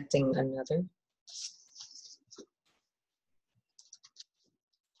affecting another.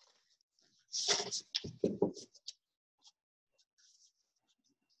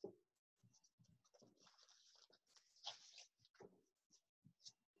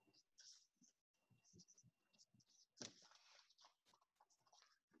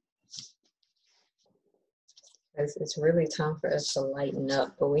 It's really time for us to lighten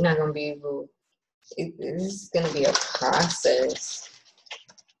up, but we're not going to be able, this is going to be a process.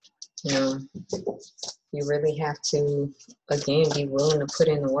 You really have to, again, be willing to put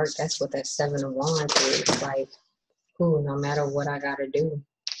in the work. That's what that Seven of Wands is. Like, no matter what I got to do,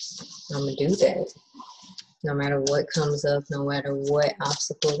 I'm going to do that. No matter what comes up, no matter what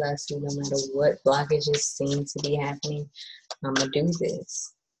obstacles I see, no matter what blockages seem to be happening, I'm going to do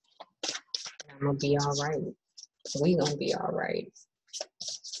this. I'm going to be all right. We going to be all right.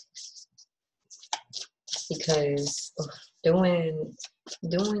 Because doing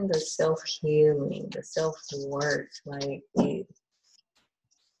the self-healing, the self-work, like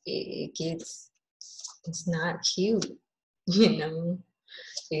it gets, it's not cute,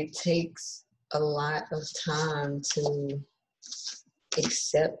 It takes a lot of time to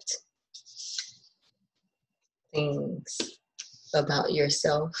accept things about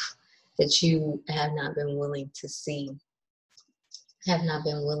yourself that you have not been willing to see, have not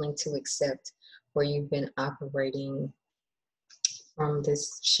been willing to accept, where you've been operating from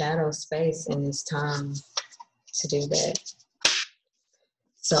this shadow space, and it's time to do that.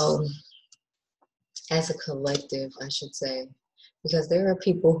 So, as a collective, I should say, because there are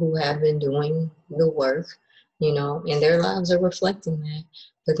people who have been doing the work, and their lives are reflecting that.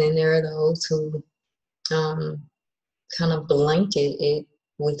 But then there are those who kind of blanket it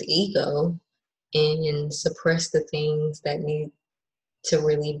with ego and suppress the things that need to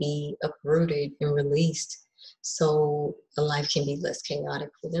really be uprooted and released so a life can be less chaotic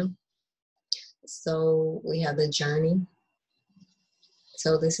for them. So we have the journey.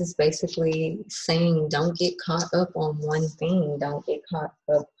 So this is basically saying don't get caught up on one thing. Don't get caught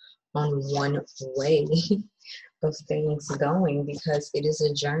up on one way of things going, because it is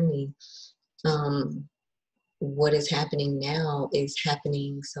a journey. What is happening now is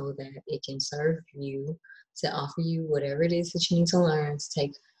happening so that it can serve you, to offer you whatever it is that you need to learn to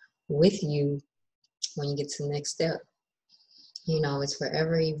take with you when you get to the next step. You know, it's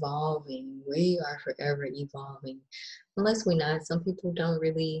forever evolving. We are forever evolving. Unless we're not. Some people don't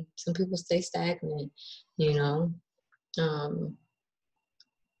really, some people stay stagnant, you know.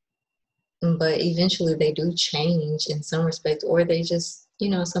 But eventually they do change in some respect, or they just, you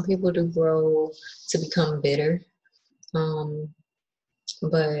know, some people do grow to become bitter.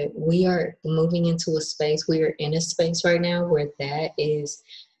 But we are moving into a space, we are in a space right now where that is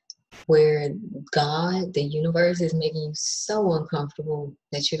where God, the universe, is making you so uncomfortable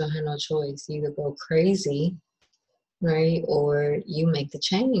that you don't have no choice. You either go crazy, right, or you make the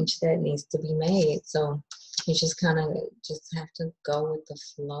change that needs to be made. So you just kind of just have to go with the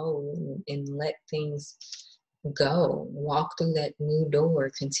flow and let things go. Walk through that new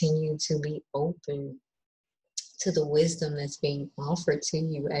door. Continue to be open to the wisdom that's being offered to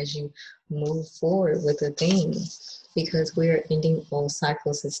you as you move forward with the things, because we're ending old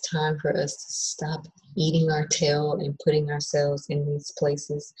cycles. It's time for us to stop eating our tail and putting ourselves in these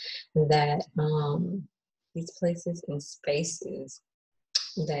places that these places and spaces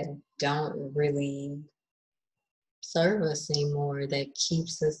that don't really serve us anymore, that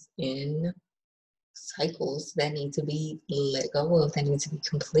keeps us in cycles that need to be let go of, that need to be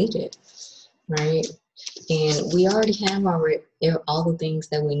completed, right? And we already have all the things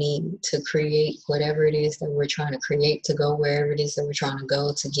that we need to create whatever it is that we're trying to create, to go wherever it is that we're trying to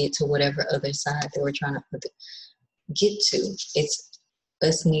go, to get to whatever other side that we're trying to get to. It's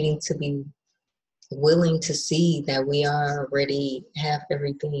us needing to be willing to see that we already have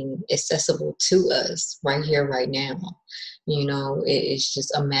everything accessible to us right here, right now. You know, it's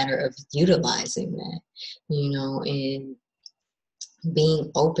just a matter of utilizing that, you know, and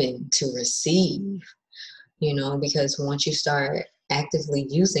being open to receive. You know, because once you start actively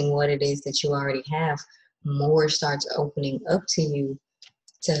using what it is that you already have, more starts opening up to you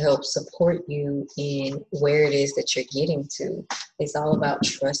to help support you in where it is that you're getting to. It's all about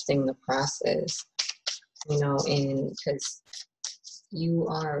trusting the process, you know, and because you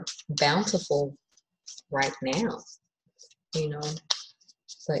are bountiful right now, you know,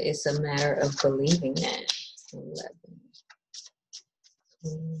 but it's a matter of believing that. 11.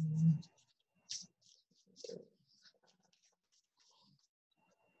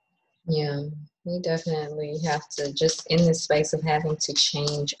 Yeah, we definitely have to, just in this space of having to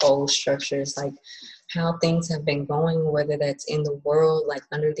change old structures, like how things have been going, whether that's in the world, like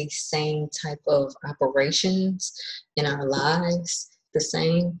under these same type of operations in our lives, the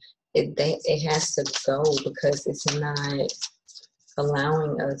same, it has to go, because it's not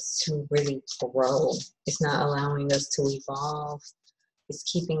allowing us to really grow. It's not allowing us to evolve. It's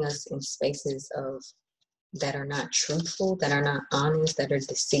keeping us in spaces of that are not truthful, that are not honest, that are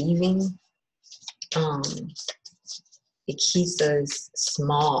deceiving. Um, it keeps us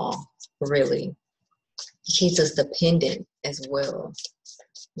small, really. It keeps us dependent as well,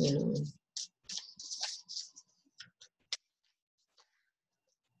 you know.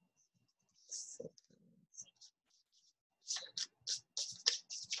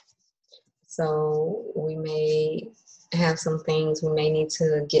 So we may have some things, we may need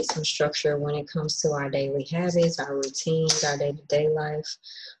to get some structure when it comes to our daily habits, our routines, our day-to-day life.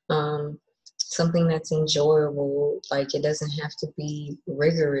 Something that's enjoyable, like it doesn't have to be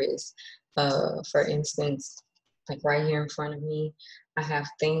rigorous. For instance, like right here in front of me, I have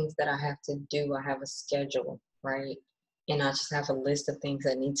things that I have to do. I have a schedule, right? And I just have a list of things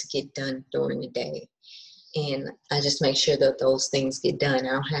that need to get done during the day. And I just make sure that those things get done.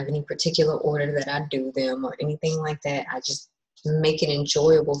 I don't have any particular order that I do them or anything like that. I just make it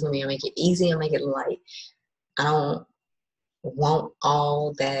enjoyable for me. I make it easy. I make it light. I don't want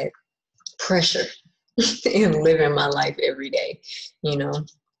all that pressure in living my life every day, you know.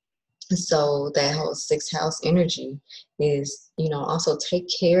 So that whole sixth house energy is, you know, also take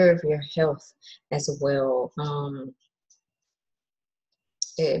care of your health as well.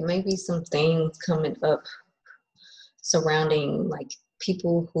 It may be some things coming up surrounding like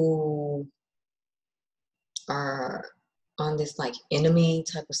people who are on this like enemy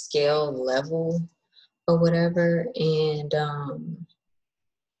type of scale level or whatever, and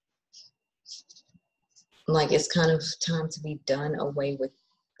like it's kind of time to be done away with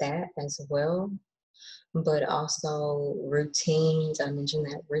that as well. But also routines, I mentioned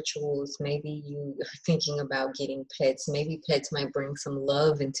that, rituals. Maybe you are thinking about getting pets. Maybe pets might bring some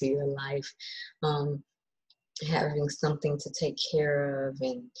love into your life. Having something to take care of,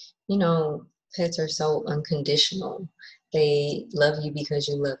 and pets are so unconditional. They love you because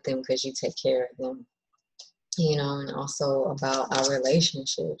you love them, because you take care of them. And also about our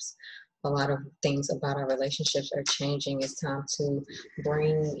relationships. A lot of things about our relationships are changing. It's time to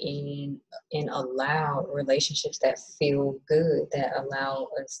bring in and allow relationships that feel good, that allow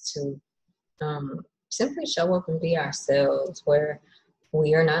us to simply show up and be ourselves, where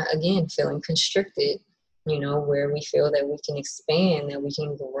we are not, again, feeling constricted, where we feel that we can expand, that we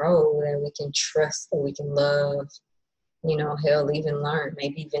can grow, that we can trust, that we can love, hell, even learn,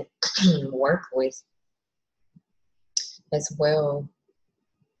 maybe even work with as well.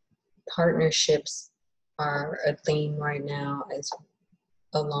 Partnerships are a theme right now, as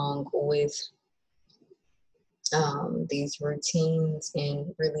along with these routines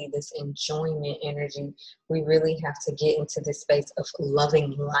and really this enjoyment energy. We really have to get into this space of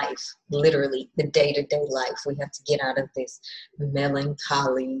loving life, literally the day-to-day life. We have to get out of this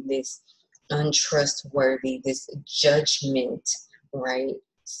melancholy, this untrustworthy, this judgment, right,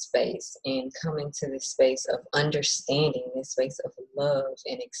 space, and come into this space of understanding, this space of love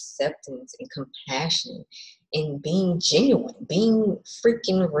and acceptance and compassion, and being genuine, being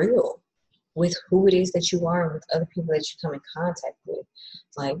freaking real with who it is that you are and with other people that you come in contact with.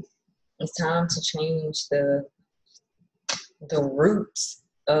 Like, it's time to change the roots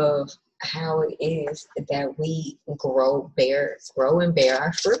of how it is that we grow and bear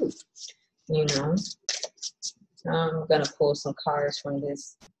our fruit. I'm gonna pull some cards from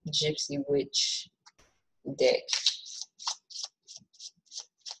this Gypsy Witch deck.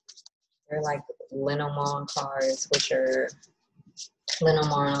 They're like Lenormand cards, which are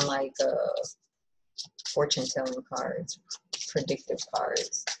Lenormand, like fortune telling cards, predictive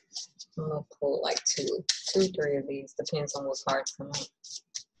cards. I'm gonna pull like two, three of these, depends on what cards come up.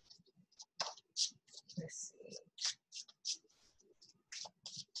 Let's see.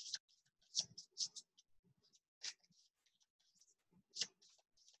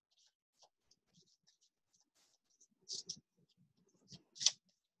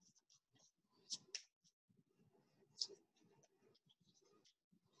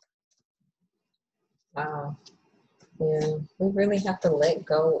 Wow. Yeah, we really have to let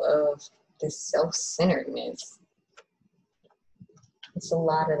go of this self-centeredness. It's a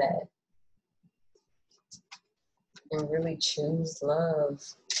lot of that. And really choose love.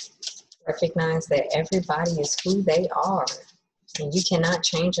 Recognize that everybody is who they are. And you cannot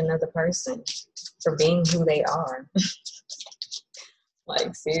change another person for being who they are.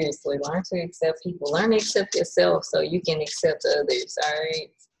 Like, seriously, learn to accept people. Learn to accept yourself so you can accept others, all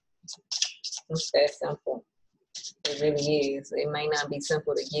right? It's that simple. It really is. It may not be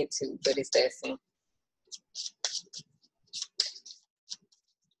simple to get to, but it's that simple.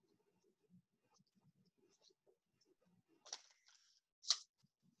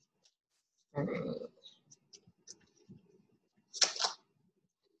 All right.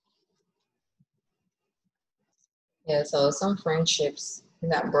 Yeah, so some friendships, we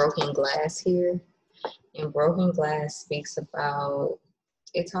got broken glass here. And broken glass speaks about,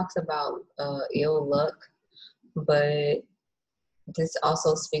 it talks about ill luck, but this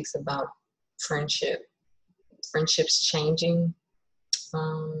also speaks about friendships changing.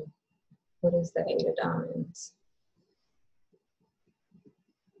 What is the Eight of Diamonds?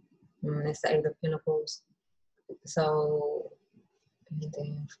 That's the Eight of Pentacles. So, and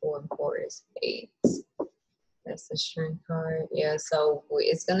then 4 and 4 is 8. That's the Strength card. Yeah, so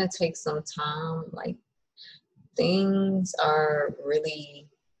it's gonna take some time. Like, things are really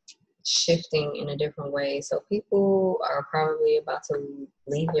shifting in a different way. So people are probably about to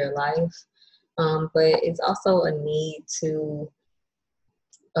leave your life. But it's also a need to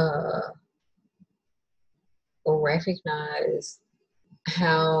recognize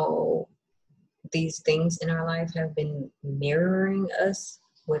how these things in our life have been mirroring us,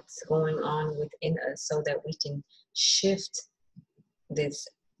 what's going on within us, so that we can shift this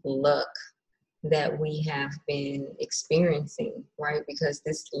luck that we have been experiencing, right? Because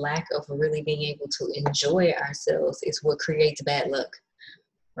this lack of really being able to enjoy ourselves is what creates bad luck,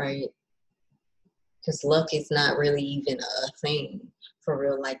 right? Because luck is not really even a thing for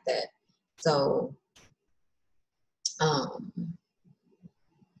real like that. So,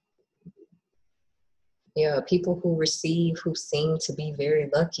 yeah, people who seem to be very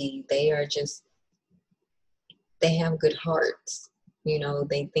lucky, they have good hearts.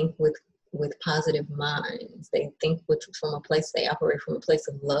 They think with with positive minds. They think from a place, they operate from a place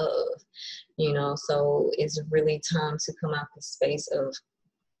of love, you know. So it's really time to come out the space of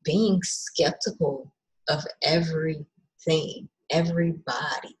being skeptical of everything,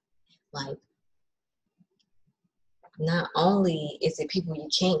 everybody. Like, not only is it people you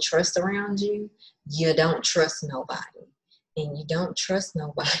can't trust around you, you don't trust nobody. And you don't trust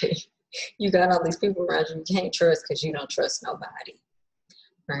nobody. You got all these people around you can't trust because you don't trust nobody.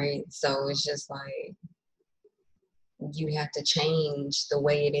 Right? So it's just like, you have to change the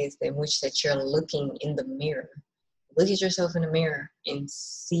way it is in which that you're looking in the mirror. Look at yourself in the mirror and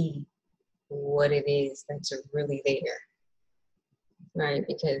see what it is that's really there. Right?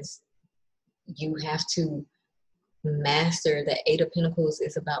 Because you have to master. The Eight of Pentacles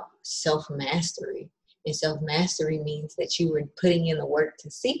is about self-mastery. And self-mastery means that you are putting in the work to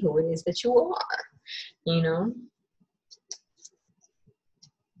see who it is that you are, you know?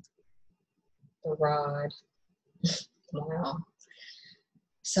 The rod. Wow.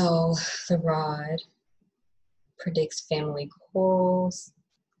 So the rod predicts family quarrels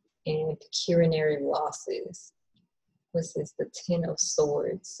and pecuniary losses. What's this? The Ten of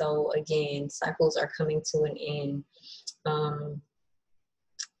Swords. So again, cycles are coming to an end.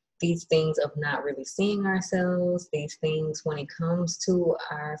 These things of not really seeing ourselves, these things when it comes to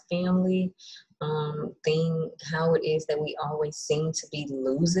our family, how it is that we always seem to be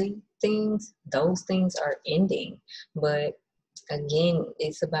losing things, those things are ending. But again,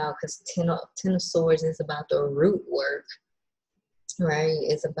 it's about, because Ten of Swords is about the root work, right?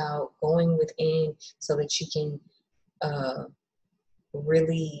 It's about going within so that you can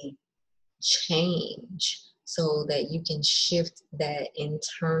really change, so that you can shift that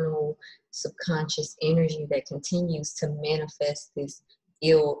internal subconscious energy that continues to manifest this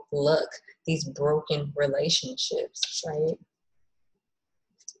ill luck, these broken relationships, right?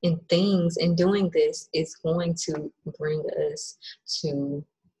 And doing this is going to bring us to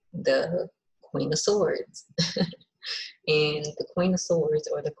the Queen of Swords. And the Queen of Swords,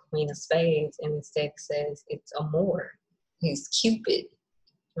 or the Queen of Spades in this deck, says it's Amor. He's Cupid,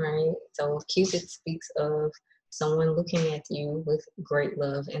 right? So Cupid speaks of someone looking at you with great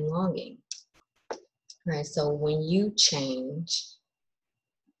love and longing, right? So when you change,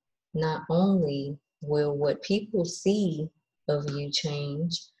 not only will what people see of you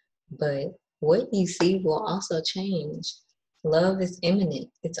change, but what you see will also change. Love is imminent.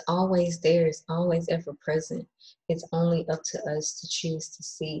 It's always there. It's always ever present. It's only up to us to choose to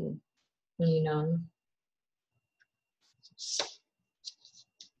see, you know?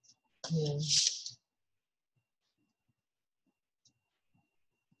 Yeah.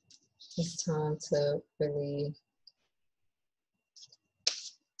 It's time to really,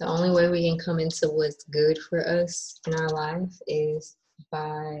 the only way we can come into what's good for us in our life is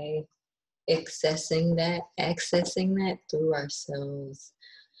by accessing that through ourselves,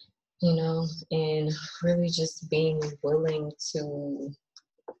 you know, and really just being willing to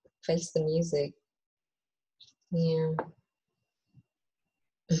face the music. Yeah.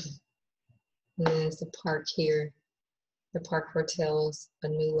 And there's the park here. The park foretells a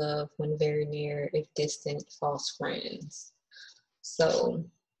new love when very near, if distant, false friends. So,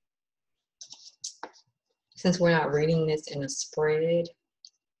 since we're not reading this in a spread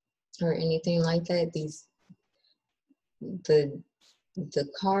or anything like that, the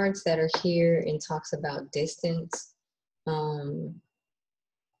cards that are here and talks about distance, I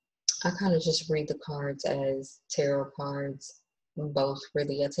kind of just read the cards as tarot cards, both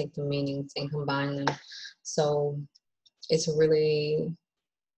really. I take the meanings and combine them. So it's really,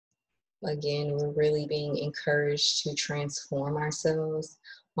 again, we're really being encouraged to transform ourselves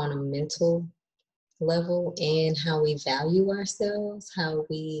on a mental level, and how we value ourselves, how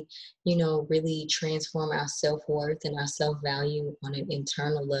we, you know, really transform our self-worth and our self-value on an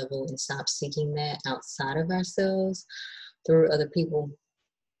internal level, and stop seeking that outside of ourselves through other people,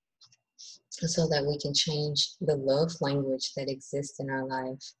 so that we can change the love language that exists in our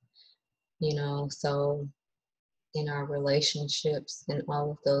life, you know, so in our relationships and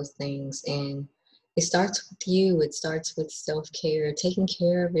all of those things. And it starts with you. It starts with self-care, taking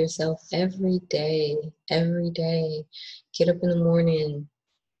care of yourself every day, every day. Get up in the morning,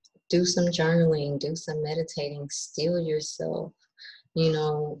 do some journaling, do some meditating, still yourself, you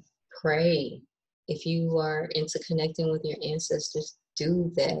know, pray. If you are into connecting with your ancestors,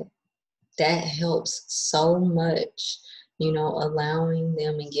 do that. That helps so much, you know, allowing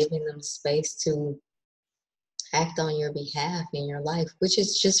them and giving them space to act on your behalf in your life, which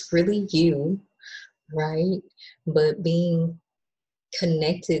is just really you, right? But being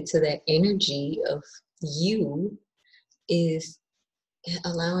connected to that energy of you is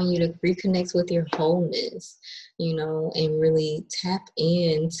allowing you to reconnect with your wholeness, you know, and really tap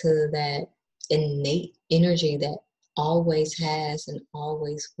into that innate energy that always has and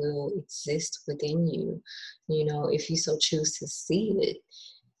always will exist within you, you know, if you so choose to see it.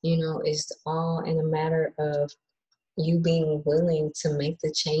 You know, it's all in a matter of you being willing to make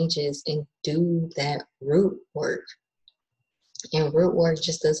the changes and do that root work. And root work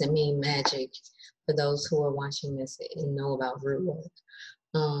just doesn't mean magic, for those who are watching this and know about root work.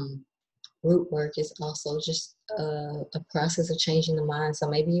 Um, Root work is also just a process of changing the mind. So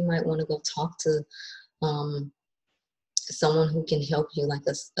maybe you might want to go talk to someone who can help you, like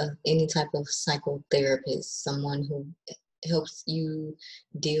any type of psychotherapist, someone who helps you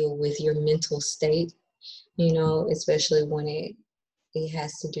deal with your mental state, you know, especially when it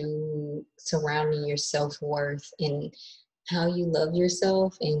has to do surrounding your self-worth and how you love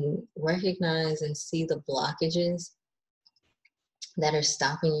yourself, and recognize and see the blockages that are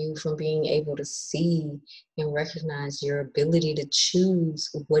stopping you from being able to see and recognize your ability to choose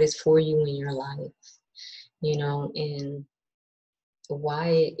what is for you in your life, you know, and why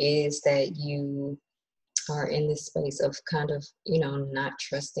it is that you are in this space of kind of, you know, not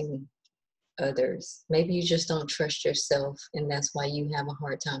trusting others. Maybe you just don't trust yourself, and that's why you have a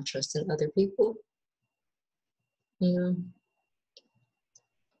hard time trusting other people, you know,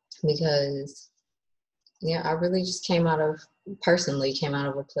 because yeah, I really just personally came out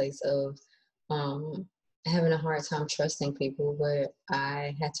of a place of um, having a hard time trusting people, where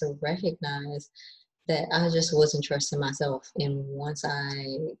I had to recognize that I just wasn't trusting myself. And once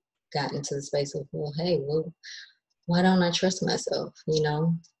I got into the space of, well, hey, well, why don't I trust myself, you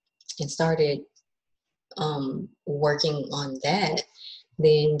know, and started working on that,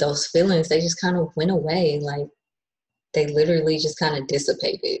 then those feelings, they just kind of went away. Like they literally just kind of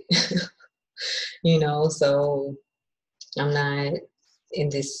dissipated, you know, so I'm not in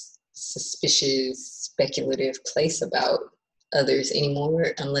this suspicious, speculative place about others anymore,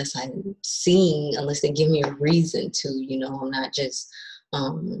 unless unless they give me a reason to, you know. I'm not just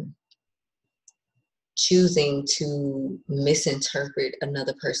choosing to misinterpret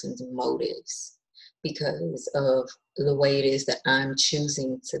another person's motives because of the way it is that I'm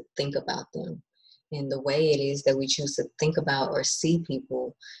choosing to think about them. And the way it is that we choose to think about or see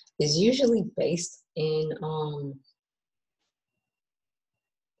people is usually based in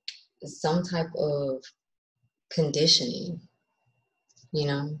some type of conditioning, you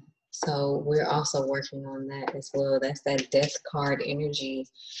know. So we're also working on that as well. That's that death card energy,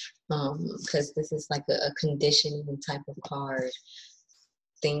 because this is like a conditioning type of card.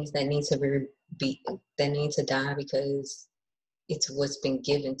 Things that need to that need to die, because it's what's been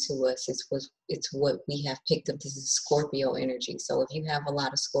given to us. It's what we have picked up. This is Scorpio energy. So if you have a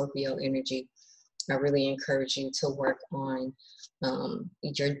lot of Scorpio energy, I really encourage you to work on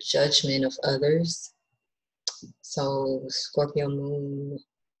your judgment of others. So Scorpio moon,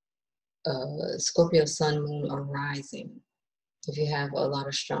 Scorpio sun, moon, or rising. If you have a lot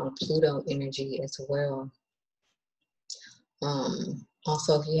of strong Pluto energy as well.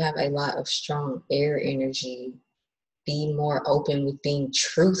 Also, if you have a lot of strong air energy, be more open with being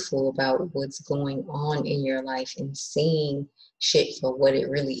truthful about what's going on in your life and seeing shit for what it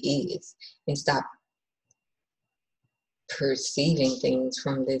really is, and stop perceiving things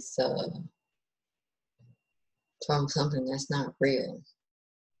from this from something that's not real.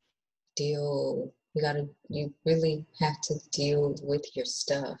 You really have to deal with your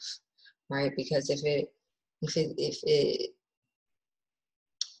stuff, right? Because if it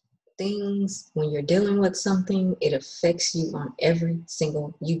things, when you're dealing with something, it affects you on every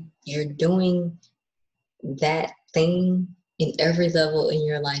single, you're doing that thing in every level in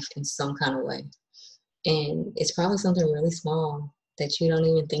your life in some kind of way. And it's probably something really small that you don't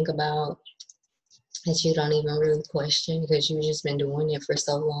even think about, that you don't even really question, because you've just been doing it for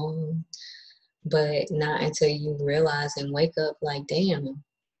so long. But not until you realize and wake up like, damn,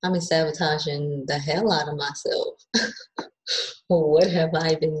 I've been sabotaging the hell out of myself. Well, what have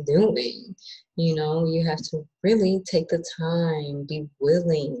I been doing? You know, you have to really take the time, be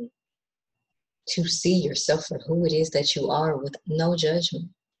willing to see yourself for who it is that you are, with no judgment.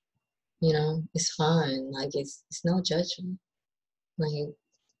 You know, it's fine. Like it's no judgment. Like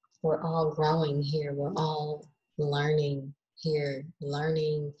we're all growing here. We're all learning here,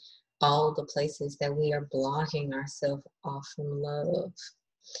 learning all the places that we are blocking ourselves off from love,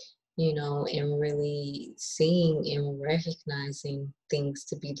 you know, and really seeing and recognizing things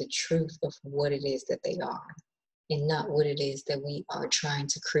to be the truth of what it is that they are, and not what it is that we are trying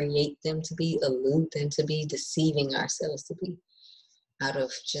to create them to be, elude them to be, deceiving ourselves to be, out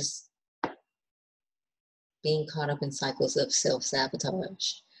of just being caught up in cycles of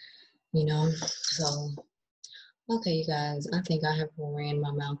self-sabotage, you know? So, okay, you guys, I think I have ran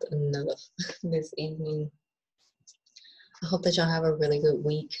my mouth enough this evening. I hope that y'all have a really good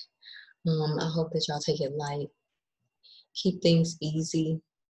week. I hope that y'all take it light, keep things easy,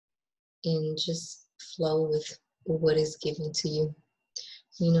 and just flow with what is given to you,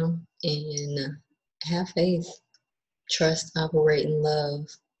 you know, and have faith, trust, operate in love.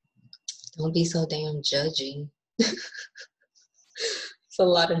 Don't be so damn judgy. It's a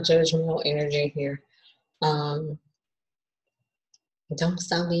lot of judgmental energy here. Don't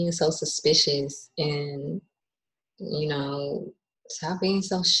stop being so suspicious, and, you know, stop being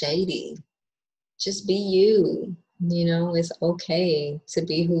so shady. Just be you. You know, it's okay to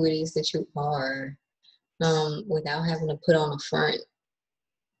be who it is that you are, without having to put on a front.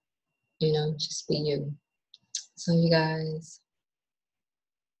 You know, just be you. So, you guys,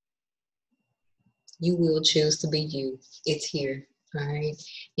 you will choose to be you. It's here, all right?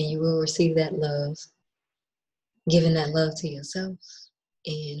 And you will receive that love, giving that love to yourself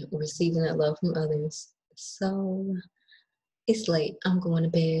and receiving that love from others. So, it's late. I'm going to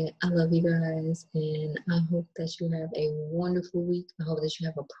bed. I love you guys, and I hope that you have a wonderful week. I hope that you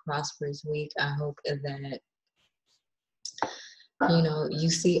have a prosperous week. I hope that, you know,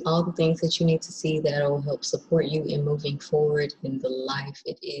 you see all the things that you need to see that will help support you in moving forward in the life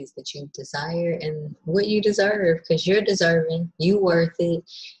it is that you desire and what you deserve, because you're deserving. You worth it.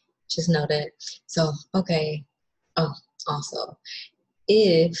 Just know that. So, okay. Oh, also,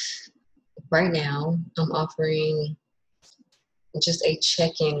 if right now I'm offering just a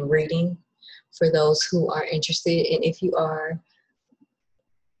check-in reading for those who are interested. And if you are,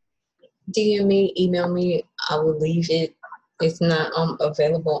 DM me, email me. I will leave it. It's not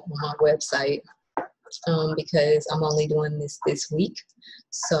available on my website because I'm only doing this week.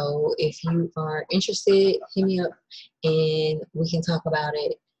 So if you are interested, hit me up and we can talk about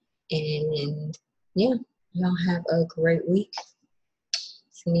it. And yeah, y'all have a great week.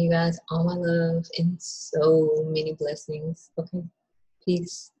 Sending you guys all my love and so many blessings. Okay,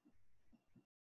 peace.